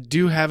up, but I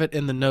do have it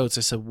in the notes.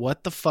 I said,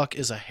 "What the fuck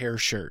is a hair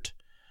shirt?"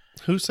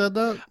 Who said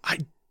that?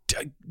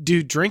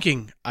 Dude,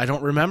 drinking. I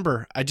don't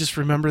remember. I just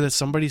remember that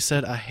somebody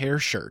said a hair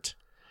shirt.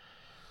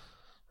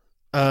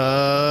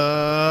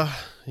 Yeah, I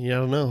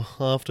don't know.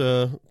 I'll have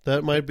to.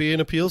 That might be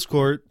an appeals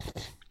court.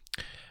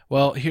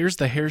 Well, here's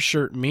the hair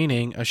shirt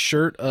meaning: a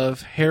shirt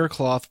of hair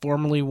cloth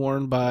formerly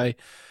worn by.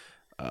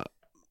 I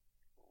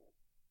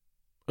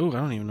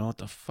don't even know what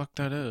the fuck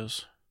that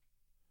is.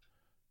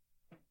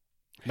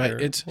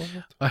 But it's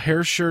a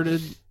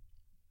hair-shirted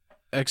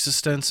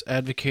existence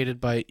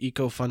advocated by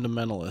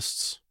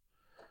eco-fundamentalists.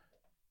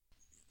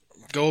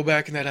 Go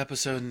back in that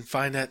episode and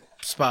find that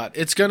spot.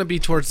 It's going to be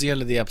towards the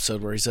end of the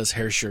episode where he says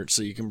hair shirt,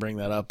 so you can bring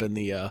that up in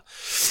the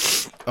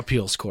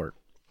appeals court.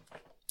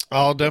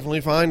 I'll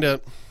definitely find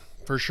it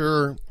for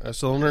sure. I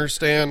still don't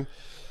understand.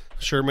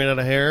 Shirt made out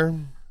of hair.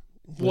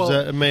 Was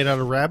that made out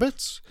of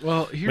rabbits?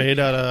 Well, here, made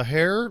out of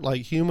hair,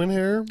 like human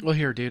hair. Well,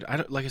 here, dude. I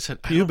don't, like I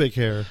said, pubic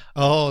hair.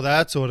 Oh,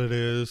 that's what it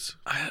is.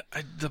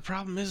 The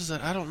problem is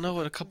that I don't know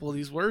what a couple of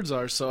these words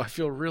are, so I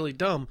feel really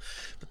dumb.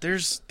 But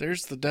there's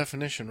the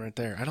definition right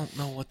there. I don't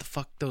know what the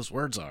fuck those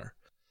words are.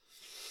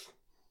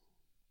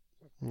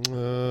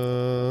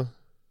 I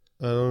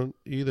don't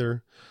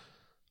either.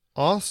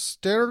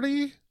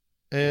 Austerity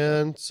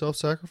and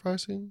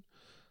self-sacrificing.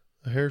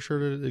 A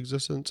hair-shirted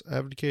existence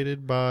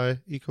advocated by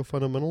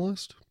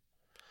eco-fundamentalist.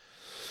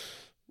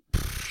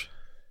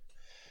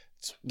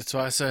 That's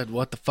why I said,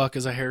 what the fuck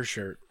is a hair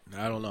shirt?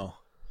 I don't know.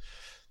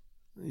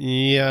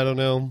 Yeah, I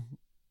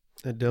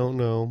don't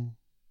know.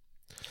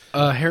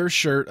 A hair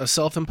shirt, a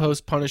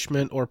self-imposed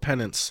punishment or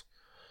penance.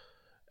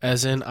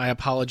 As in, I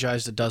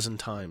apologized a dozen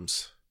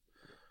times.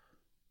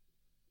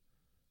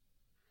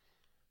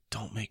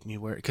 Don't make me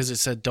wear it. Because it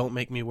said, don't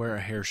make me wear a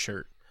hair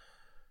shirt.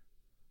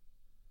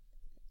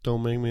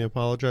 Don't make me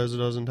apologize a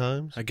dozen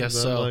times? I guess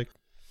so.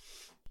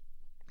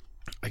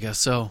 I guess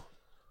so.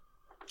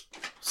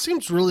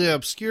 Seems really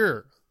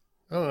obscure.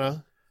 I don't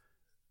know.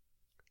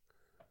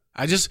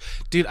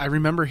 Dude, I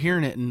remember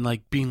hearing it and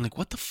like being like,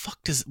 what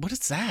is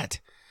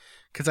that?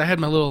 Because I had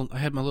my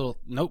little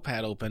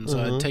notepad open, so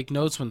I'd take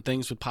notes when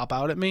things would pop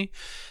out at me.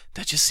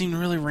 That just seemed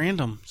really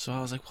random. So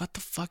I was like, what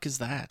the fuck is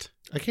that?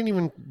 I can't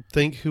even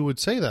think who would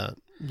say that.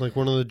 Like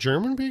one of the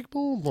German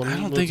people? I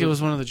don't think it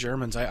was one of the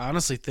Germans. I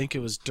honestly think it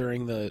was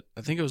it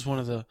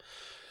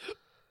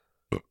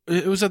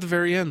was at the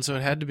very end, so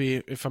it had to be,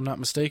 if I'm not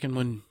mistaken,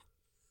 when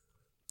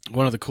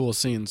one of the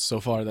coolest scenes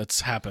so far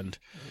that's happened.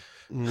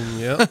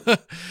 Yeah.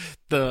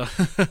 The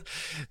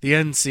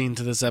end scene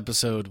to this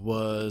episode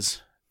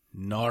was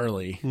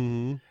gnarly.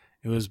 Mm-hmm.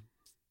 It was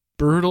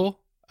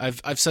brutal.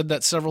 I've said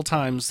that several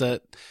times,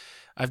 that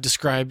I've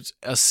described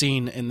a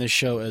scene in this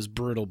show as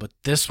brutal, but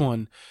this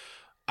one,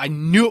 I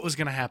knew it was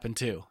going to happen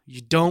too. You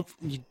don't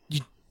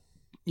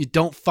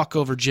fuck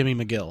over Jimmy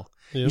McGill.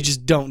 Yep. You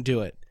just don't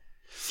do it.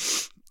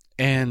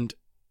 And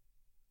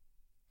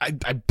I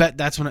bet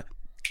that's when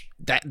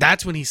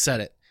he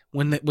said it.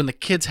 When the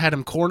kids had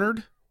him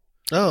cornered.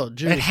 Oh,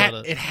 Jimmy said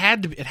it. It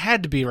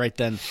had to be right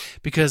then,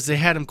 because they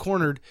had him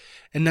cornered,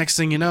 and next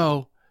thing you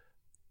know,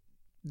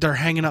 they're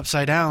hanging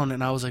upside down,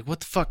 and I was like, what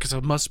the fuck?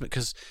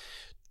 Because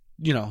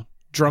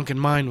drunken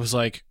mind was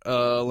like,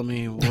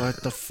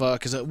 what the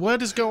fuck is it?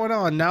 What is going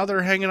on? Now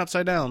they're hanging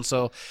upside down.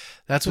 So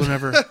that's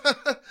whenever.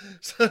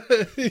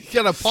 You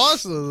gotta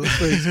pause those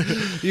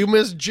things. You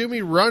miss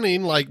Jimmy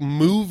running, like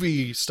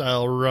movie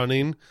style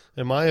running,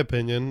 in my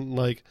opinion.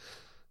 Like,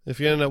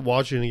 if you end up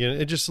watching it again,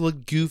 it just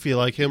looked goofy,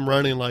 like him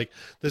running like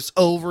this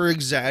over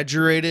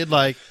exaggerated,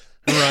 like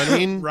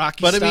running.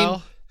 Rocky but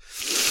style?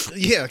 I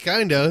mean, yeah,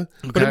 kinda.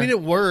 Okay. But I mean,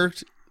 it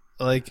worked.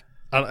 Like,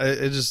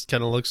 it just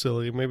kind of looks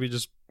silly. Maybe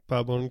just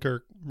Bob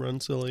Odenkirk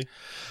run silly.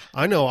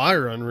 I know I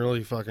run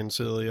really fucking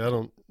silly. I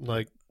don't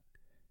like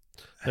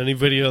any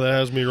video that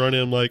has me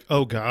running. I'm like,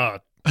 oh god.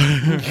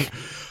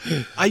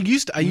 I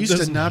used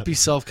to not be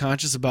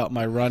self-conscious about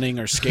my running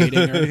or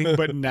skating or anything,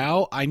 but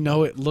now I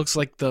know it looks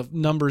like the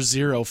number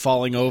 0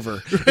 falling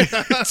over.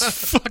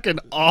 It's fucking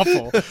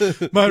awful.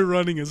 My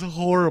running is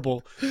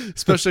horrible,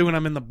 especially when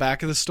I'm in the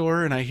back of the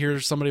store and I hear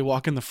somebody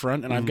walk in the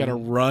front and I've got to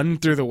run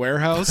through the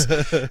warehouse.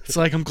 It's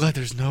like, I'm glad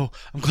there's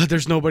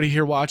nobody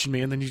here watching me,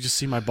 and then you just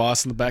see my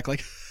boss in the back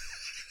like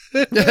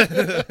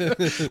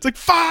it's like,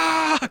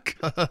 fuck.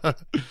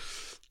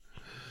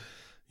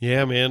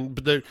 Yeah, man.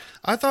 But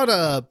I thought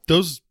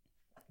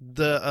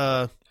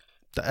the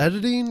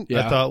editing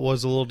I thought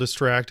was a little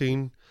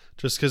distracting,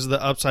 just because of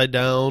the upside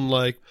down.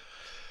 Like,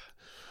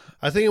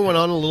 I think it went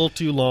on a little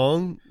too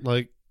long.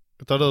 Like,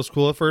 I thought it was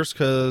cool at first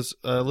because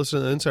I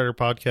listened to the Insider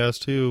podcast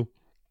too.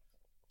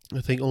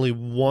 I think only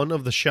one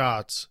of the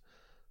shots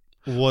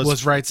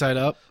was right side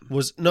up.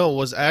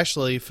 Was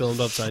actually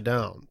filmed upside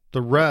down.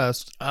 The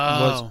rest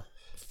was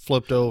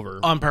flipped over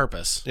on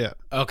purpose. Yeah.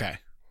 Okay.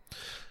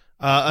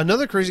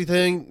 Another crazy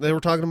thing they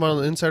were talking about on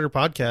the Insider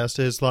podcast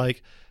is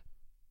like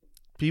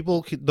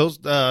those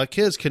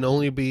kids can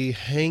only be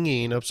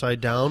hanging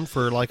upside down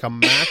for like a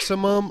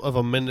maximum of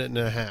a minute and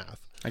a half.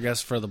 I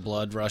guess for the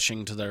blood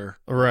rushing to their...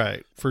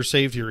 Right, for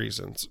safety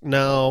reasons.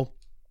 Now,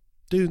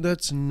 dude,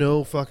 that's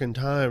no fucking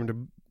time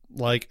to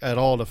like at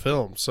all to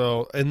film.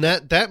 So, and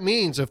that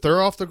means if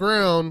they're off the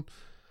ground,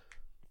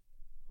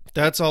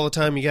 that's all the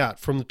time you got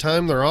from the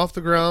time they're off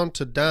the ground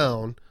to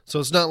down.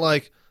 So it's not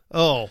like,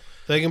 oh,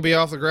 they can be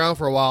off the ground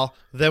for a while,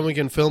 then we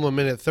can film a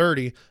minute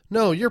 30.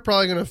 No, you're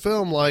probably going to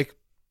film like,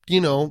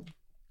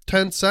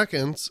 10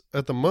 seconds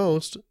at the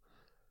most,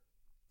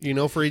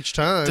 for each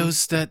time.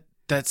 Those that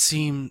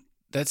seem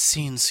that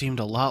scene seemed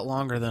a lot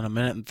longer than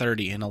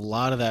 1:30, and a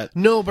lot of that.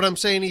 No, but I'm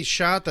saying he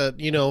shot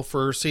that,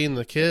 for seeing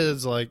the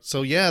kids, like,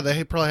 so yeah,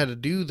 they probably had to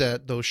do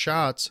those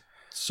shots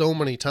so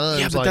many times.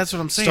 Yeah, but like, that's what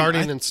I'm saying.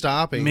 Starting and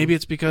stopping. Maybe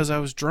it's because I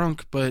was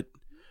drunk, but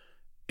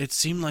it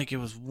seemed like it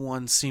was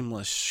one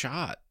seamless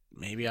shot.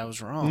 Maybe I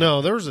was wrong.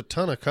 No, there was a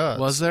ton of cuts.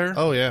 Was there?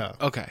 Oh, yeah.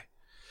 Okay.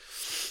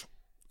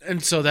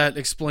 And so that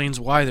explains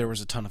why there was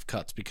a ton of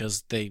cuts,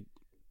 because they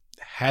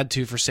had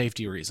to for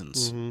safety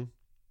reasons. Mm-hmm.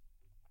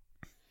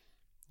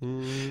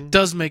 Mm-hmm.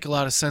 Does make a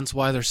lot of sense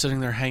why they're sitting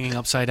there hanging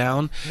upside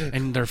down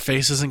and their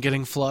face isn't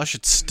getting flush.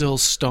 It's still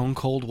stone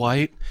cold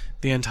white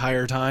the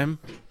entire time.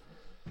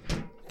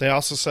 They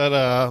also said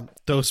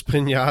those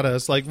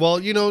piñatas. Like, well,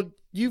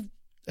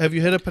 have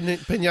you hit a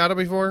piñata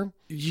before?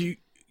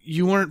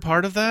 You weren't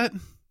part of that?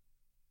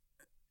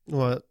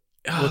 What?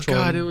 Oh, Which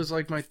God, one? it was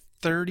like my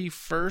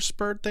 31st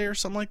birthday or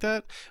something like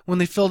that when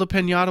they filled a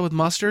piñata with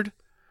mustard.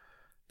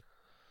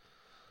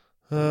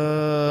 I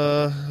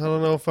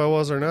don't know if I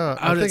was or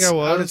not. I think I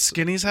was. Out at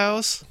Skinny's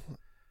house.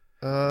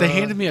 They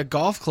handed me a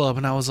golf club,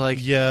 and I was like,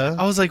 yeah.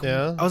 I was like,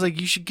 Yeah.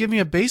 you should give me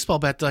a baseball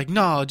bat. They're like,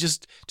 no,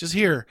 just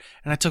here.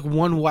 And I took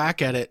one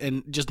whack at it,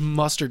 and just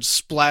mustard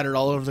splattered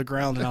all over the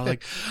ground. And I was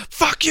like,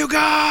 fuck you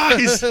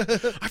guys!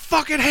 I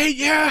fucking hate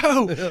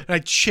you! And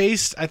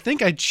I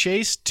think I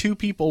chased two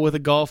people with a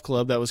golf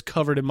club that was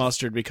covered in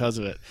mustard because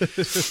of it.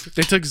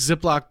 They took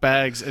Ziploc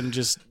bags and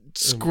just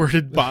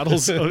squirted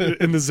bottles in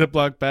the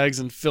Ziploc bags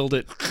and filled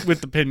it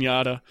with the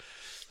piñata.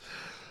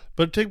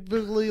 But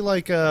typically,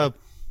 a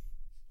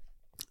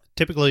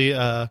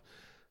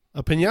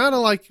piñata,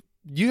 like,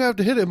 you have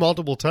to hit it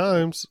multiple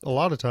times, a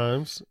lot of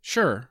times.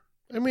 Sure.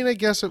 I mean, I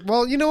guess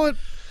well, you know what?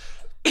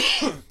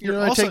 I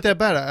also- take that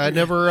back. I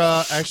never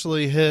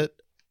actually hit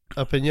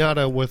a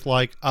piñata with,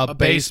 like, a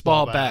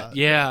baseball bat.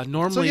 Yeah,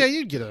 normally. So, yeah,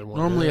 you'd get it.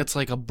 Normally, it's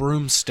like a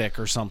broomstick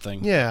or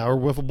something. Yeah, or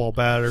wiffle ball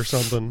bat or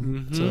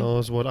something. Mhm. So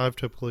is what I've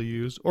typically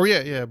used. Or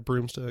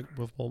broomstick,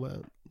 wiffle ball bat,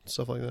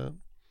 stuff like that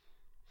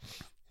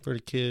for the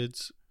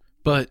kids.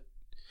 But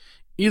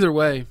either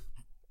way,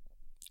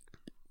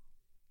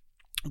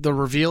 the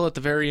reveal at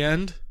the very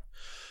end,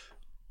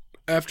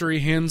 after he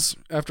hands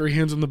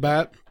him the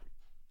bat,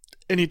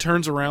 and he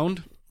turns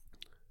around,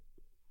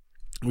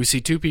 we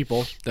see two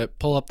people that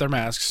pull up their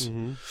masks.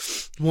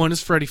 Mm-hmm. One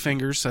is Freddy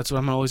Fingers. That's what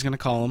I'm always going to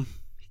call him.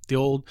 The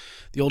old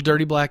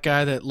dirty black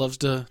guy that loves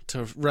to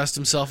rest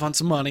himself on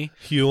some money.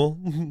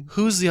 Huel.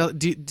 Who's the other?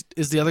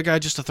 Is the other guy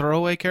just a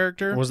throwaway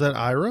character? Was that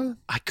Ira?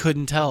 I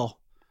couldn't tell.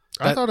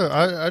 I thought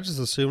I just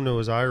assumed it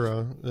was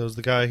Ira. It was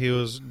the guy he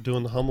was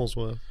doing the Hummels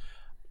with.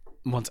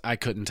 Once I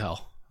couldn't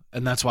tell,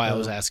 and that's why I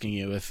was asking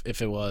you if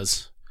it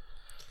was.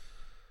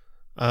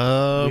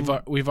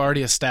 We've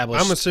already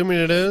established. I'm assuming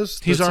it is.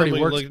 He's That's already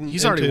something worked. looking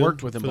He's already into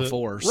worked with him for the-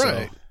 before, so.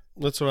 Right.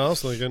 That's what I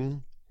was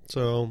thinking.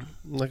 So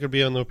that could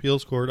be on the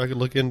appeals court. I could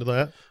look into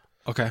that.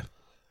 Okay.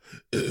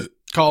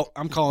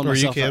 I'm calling Or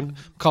you myself. can. I'm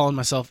calling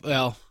myself.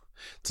 Well,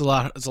 it's a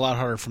lot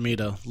harder for me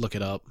to look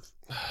it up.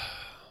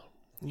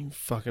 You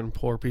fucking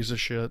poor piece of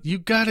shit. You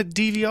got it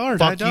DVR'd.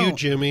 Fuck I don't. you,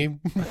 Jimmy.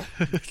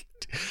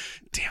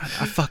 Damn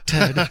it! I fucked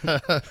Ted.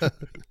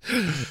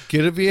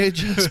 Get a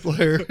VHS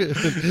player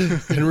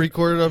and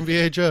record it on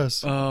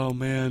VHS. Oh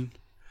man.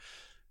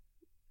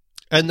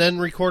 And then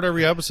record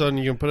every episode and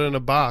you can put it in a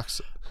box.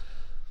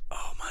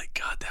 Oh my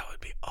God, that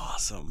would be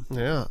awesome.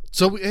 Yeah.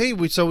 So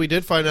we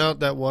did find out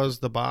that was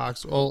the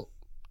box. Well,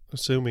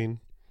 assuming,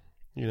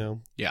 Yeah.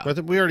 I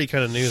think we already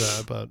kind of knew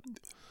that, but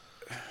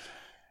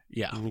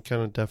Yeah. we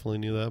kind of definitely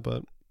knew that,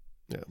 but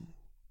yeah.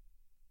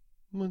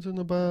 What's in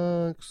the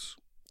box?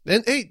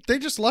 And hey, they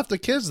just left the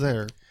kids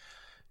there.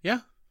 Yeah.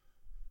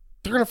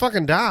 They're gonna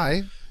fucking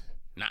die.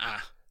 Nah.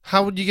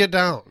 How would you get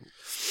down?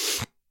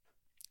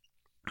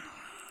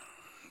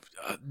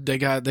 They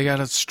got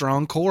a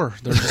strong core.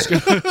 They're just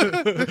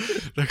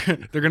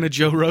gonna they're gonna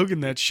Joe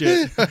Rogan that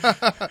shit.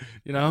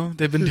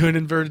 They've been doing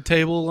inverted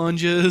table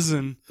lunges,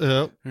 and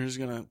Yep. they're just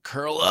gonna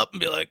curl up and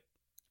be like,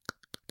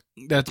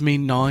 "That's me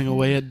gnawing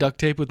away at duct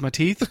tape with my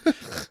teeth."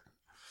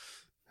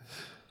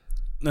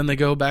 Then they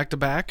go back to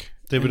back.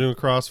 They've been doing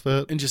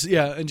CrossFit. And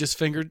just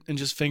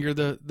finger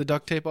the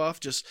duct tape off,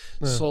 just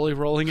slowly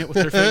rolling it with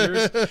their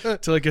fingers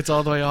till it gets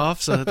all the way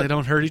off, so that they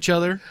don't hurt each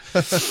other.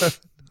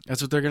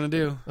 That's what they're gonna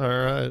do. All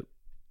right.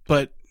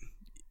 But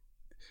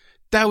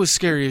that was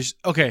scary.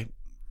 Okay,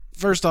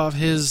 first off,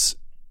 his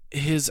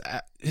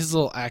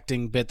little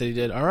acting bit that he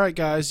did. All right,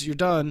 guys, you're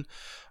done.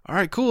 All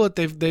right, cool.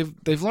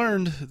 They've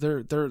learned.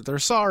 They're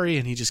sorry,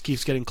 and he just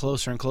keeps getting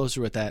closer and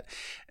closer with that.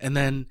 And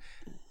then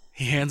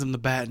he hands him the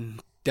bat,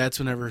 and that's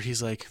whenever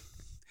he's like,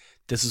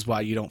 "This is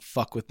why you don't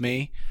fuck with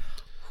me."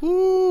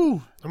 Whoo!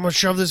 I'm gonna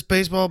shove this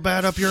baseball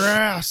bat up your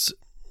ass.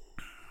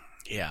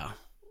 Yeah.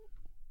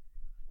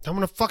 I'm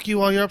gonna fuck you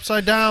while you're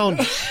upside down.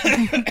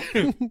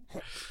 Did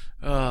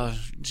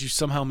you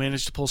somehow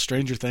manage to pull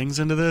Stranger Things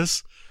into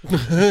this?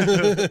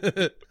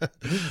 I'm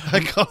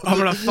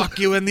gonna fuck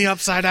you in the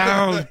upside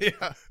down.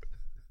 Yeah.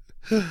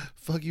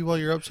 Fuck you while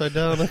you're upside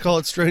down. I call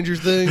it Stranger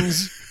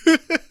Things.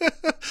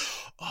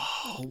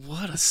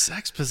 what a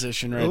sex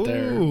position right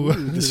there. Ooh. Ooh,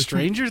 the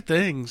Stranger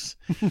Things.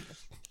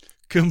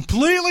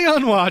 Completely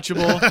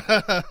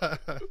unwatchable.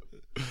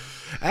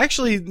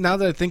 Actually, now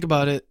that I think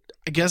about it,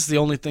 I guess the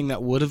only thing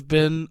that would have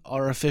been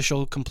our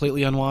official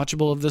completely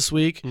unwatchable of this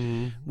week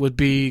would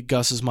be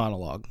Gus's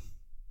monologue.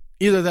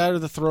 Either that or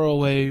the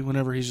throwaway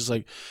whenever he's just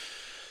like,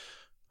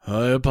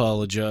 I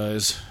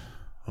apologize.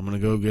 I'm going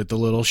to go get the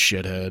little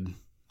shithead.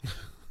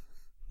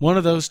 One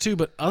of those two.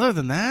 But other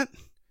than that,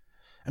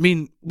 I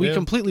mean, we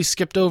completely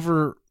skipped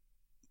over.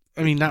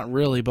 I mean, not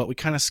really, but we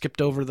kind of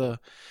skipped over the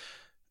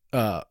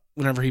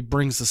whenever he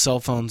brings the cell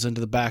phones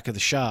into the back of the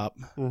shop.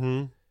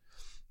 Mm-hmm.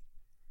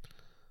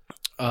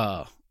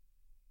 I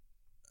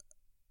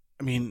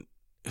mean,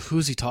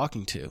 who's he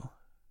talking to?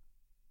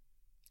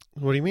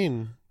 What do you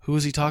mean? Who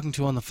is he talking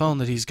to on the phone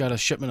that he's got a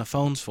shipment of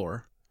phones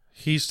for?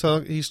 He's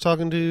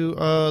talking to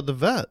the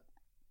vet.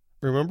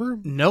 Remember?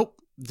 Nope,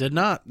 did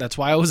not. That's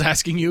why I was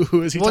asking you,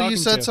 who is he talking to? Well, you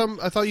said some.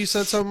 I thought you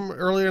said some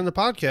earlier in the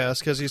podcast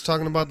because he's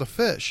talking about the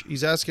fish.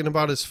 He's asking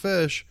about his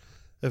fish,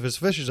 if his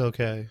fish is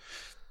okay.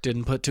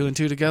 Didn't put two and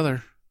two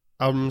together.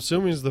 I'm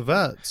assuming he's the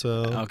vet. So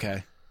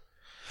okay,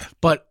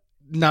 but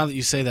now that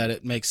you say that,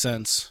 it makes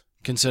sense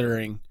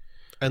considering.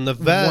 And the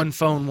vet, one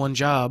phone, one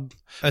job.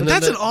 And but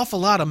that's an awful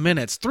lot of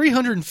minutes.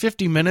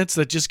 350 minutes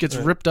that just gets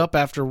ripped up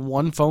after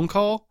one phone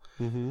call.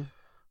 Mm-hmm.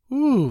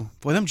 Ooh,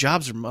 boy, them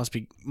jobs must.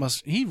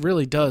 He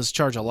really does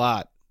charge a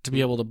lot to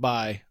be able to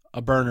buy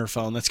a burner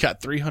phone that's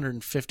got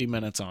 350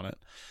 minutes on it.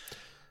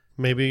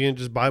 Maybe you can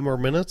just buy more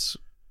minutes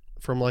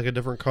from like a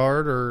different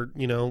card, or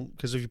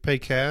because if you pay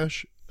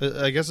cash,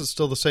 I guess it's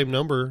still the same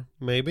number.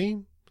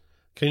 Maybe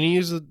can you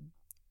use it?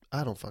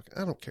 I don't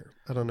care.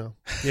 I don't know.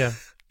 Yeah,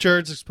 sure,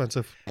 it's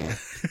expensive.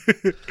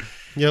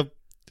 Yep.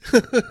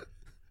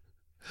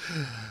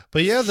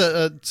 But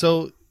yeah,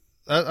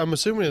 I'm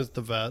assuming it's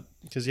the vet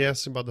because he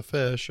asked him about the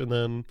fish, and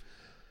then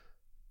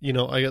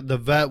the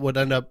vet would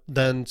end up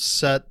then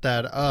set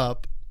that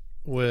up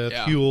with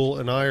Huel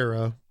and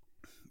Ira.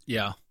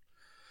 Yeah,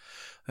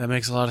 that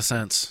makes a lot of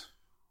sense.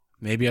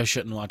 Maybe I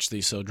shouldn't watch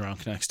these so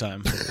drunk next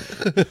time,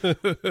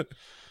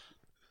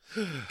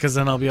 because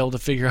then I'll be able to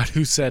figure out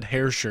who said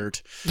hair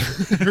shirt.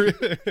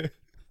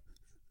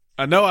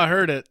 I know I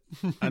heard it.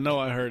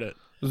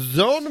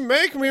 Don't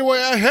make me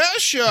wear a hair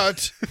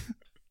shirt.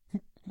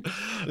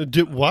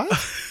 What?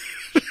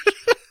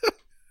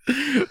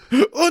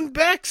 Und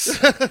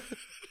Bex.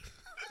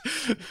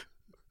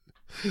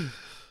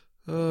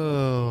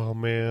 Oh,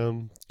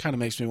 man. Kind of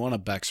makes me want a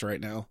Bex right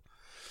now.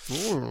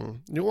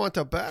 You want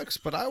a Bex,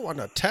 but I want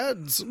a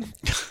Ted's.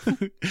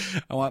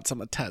 I want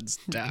some of Ted's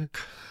dick.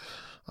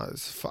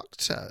 Fuck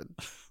Ted.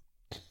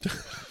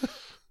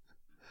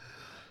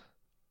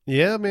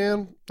 Yeah,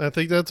 man. I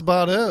think that's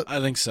about it. I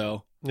think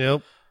so.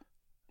 Yep.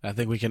 I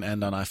think we can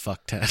end on I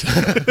fuck Ted.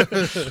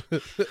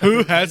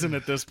 Who hasn't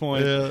at this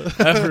point? Yeah.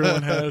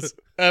 Everyone has.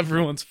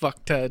 Everyone's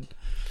fucked Ted.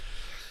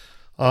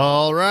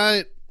 All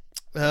right.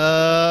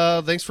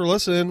 Thanks for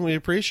listening. We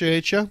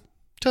appreciate you.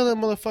 Tell that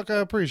motherfucker I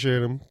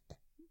appreciate him.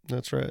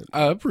 That's right.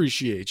 I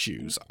appreciate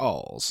yous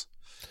alls.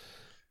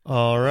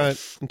 All right.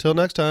 Until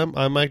next time,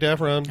 I'm Mike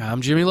Daffron.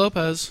 I'm Jimmy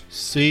Lopez.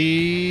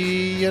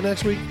 See you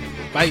next week.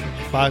 Bye.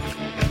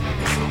 Bye.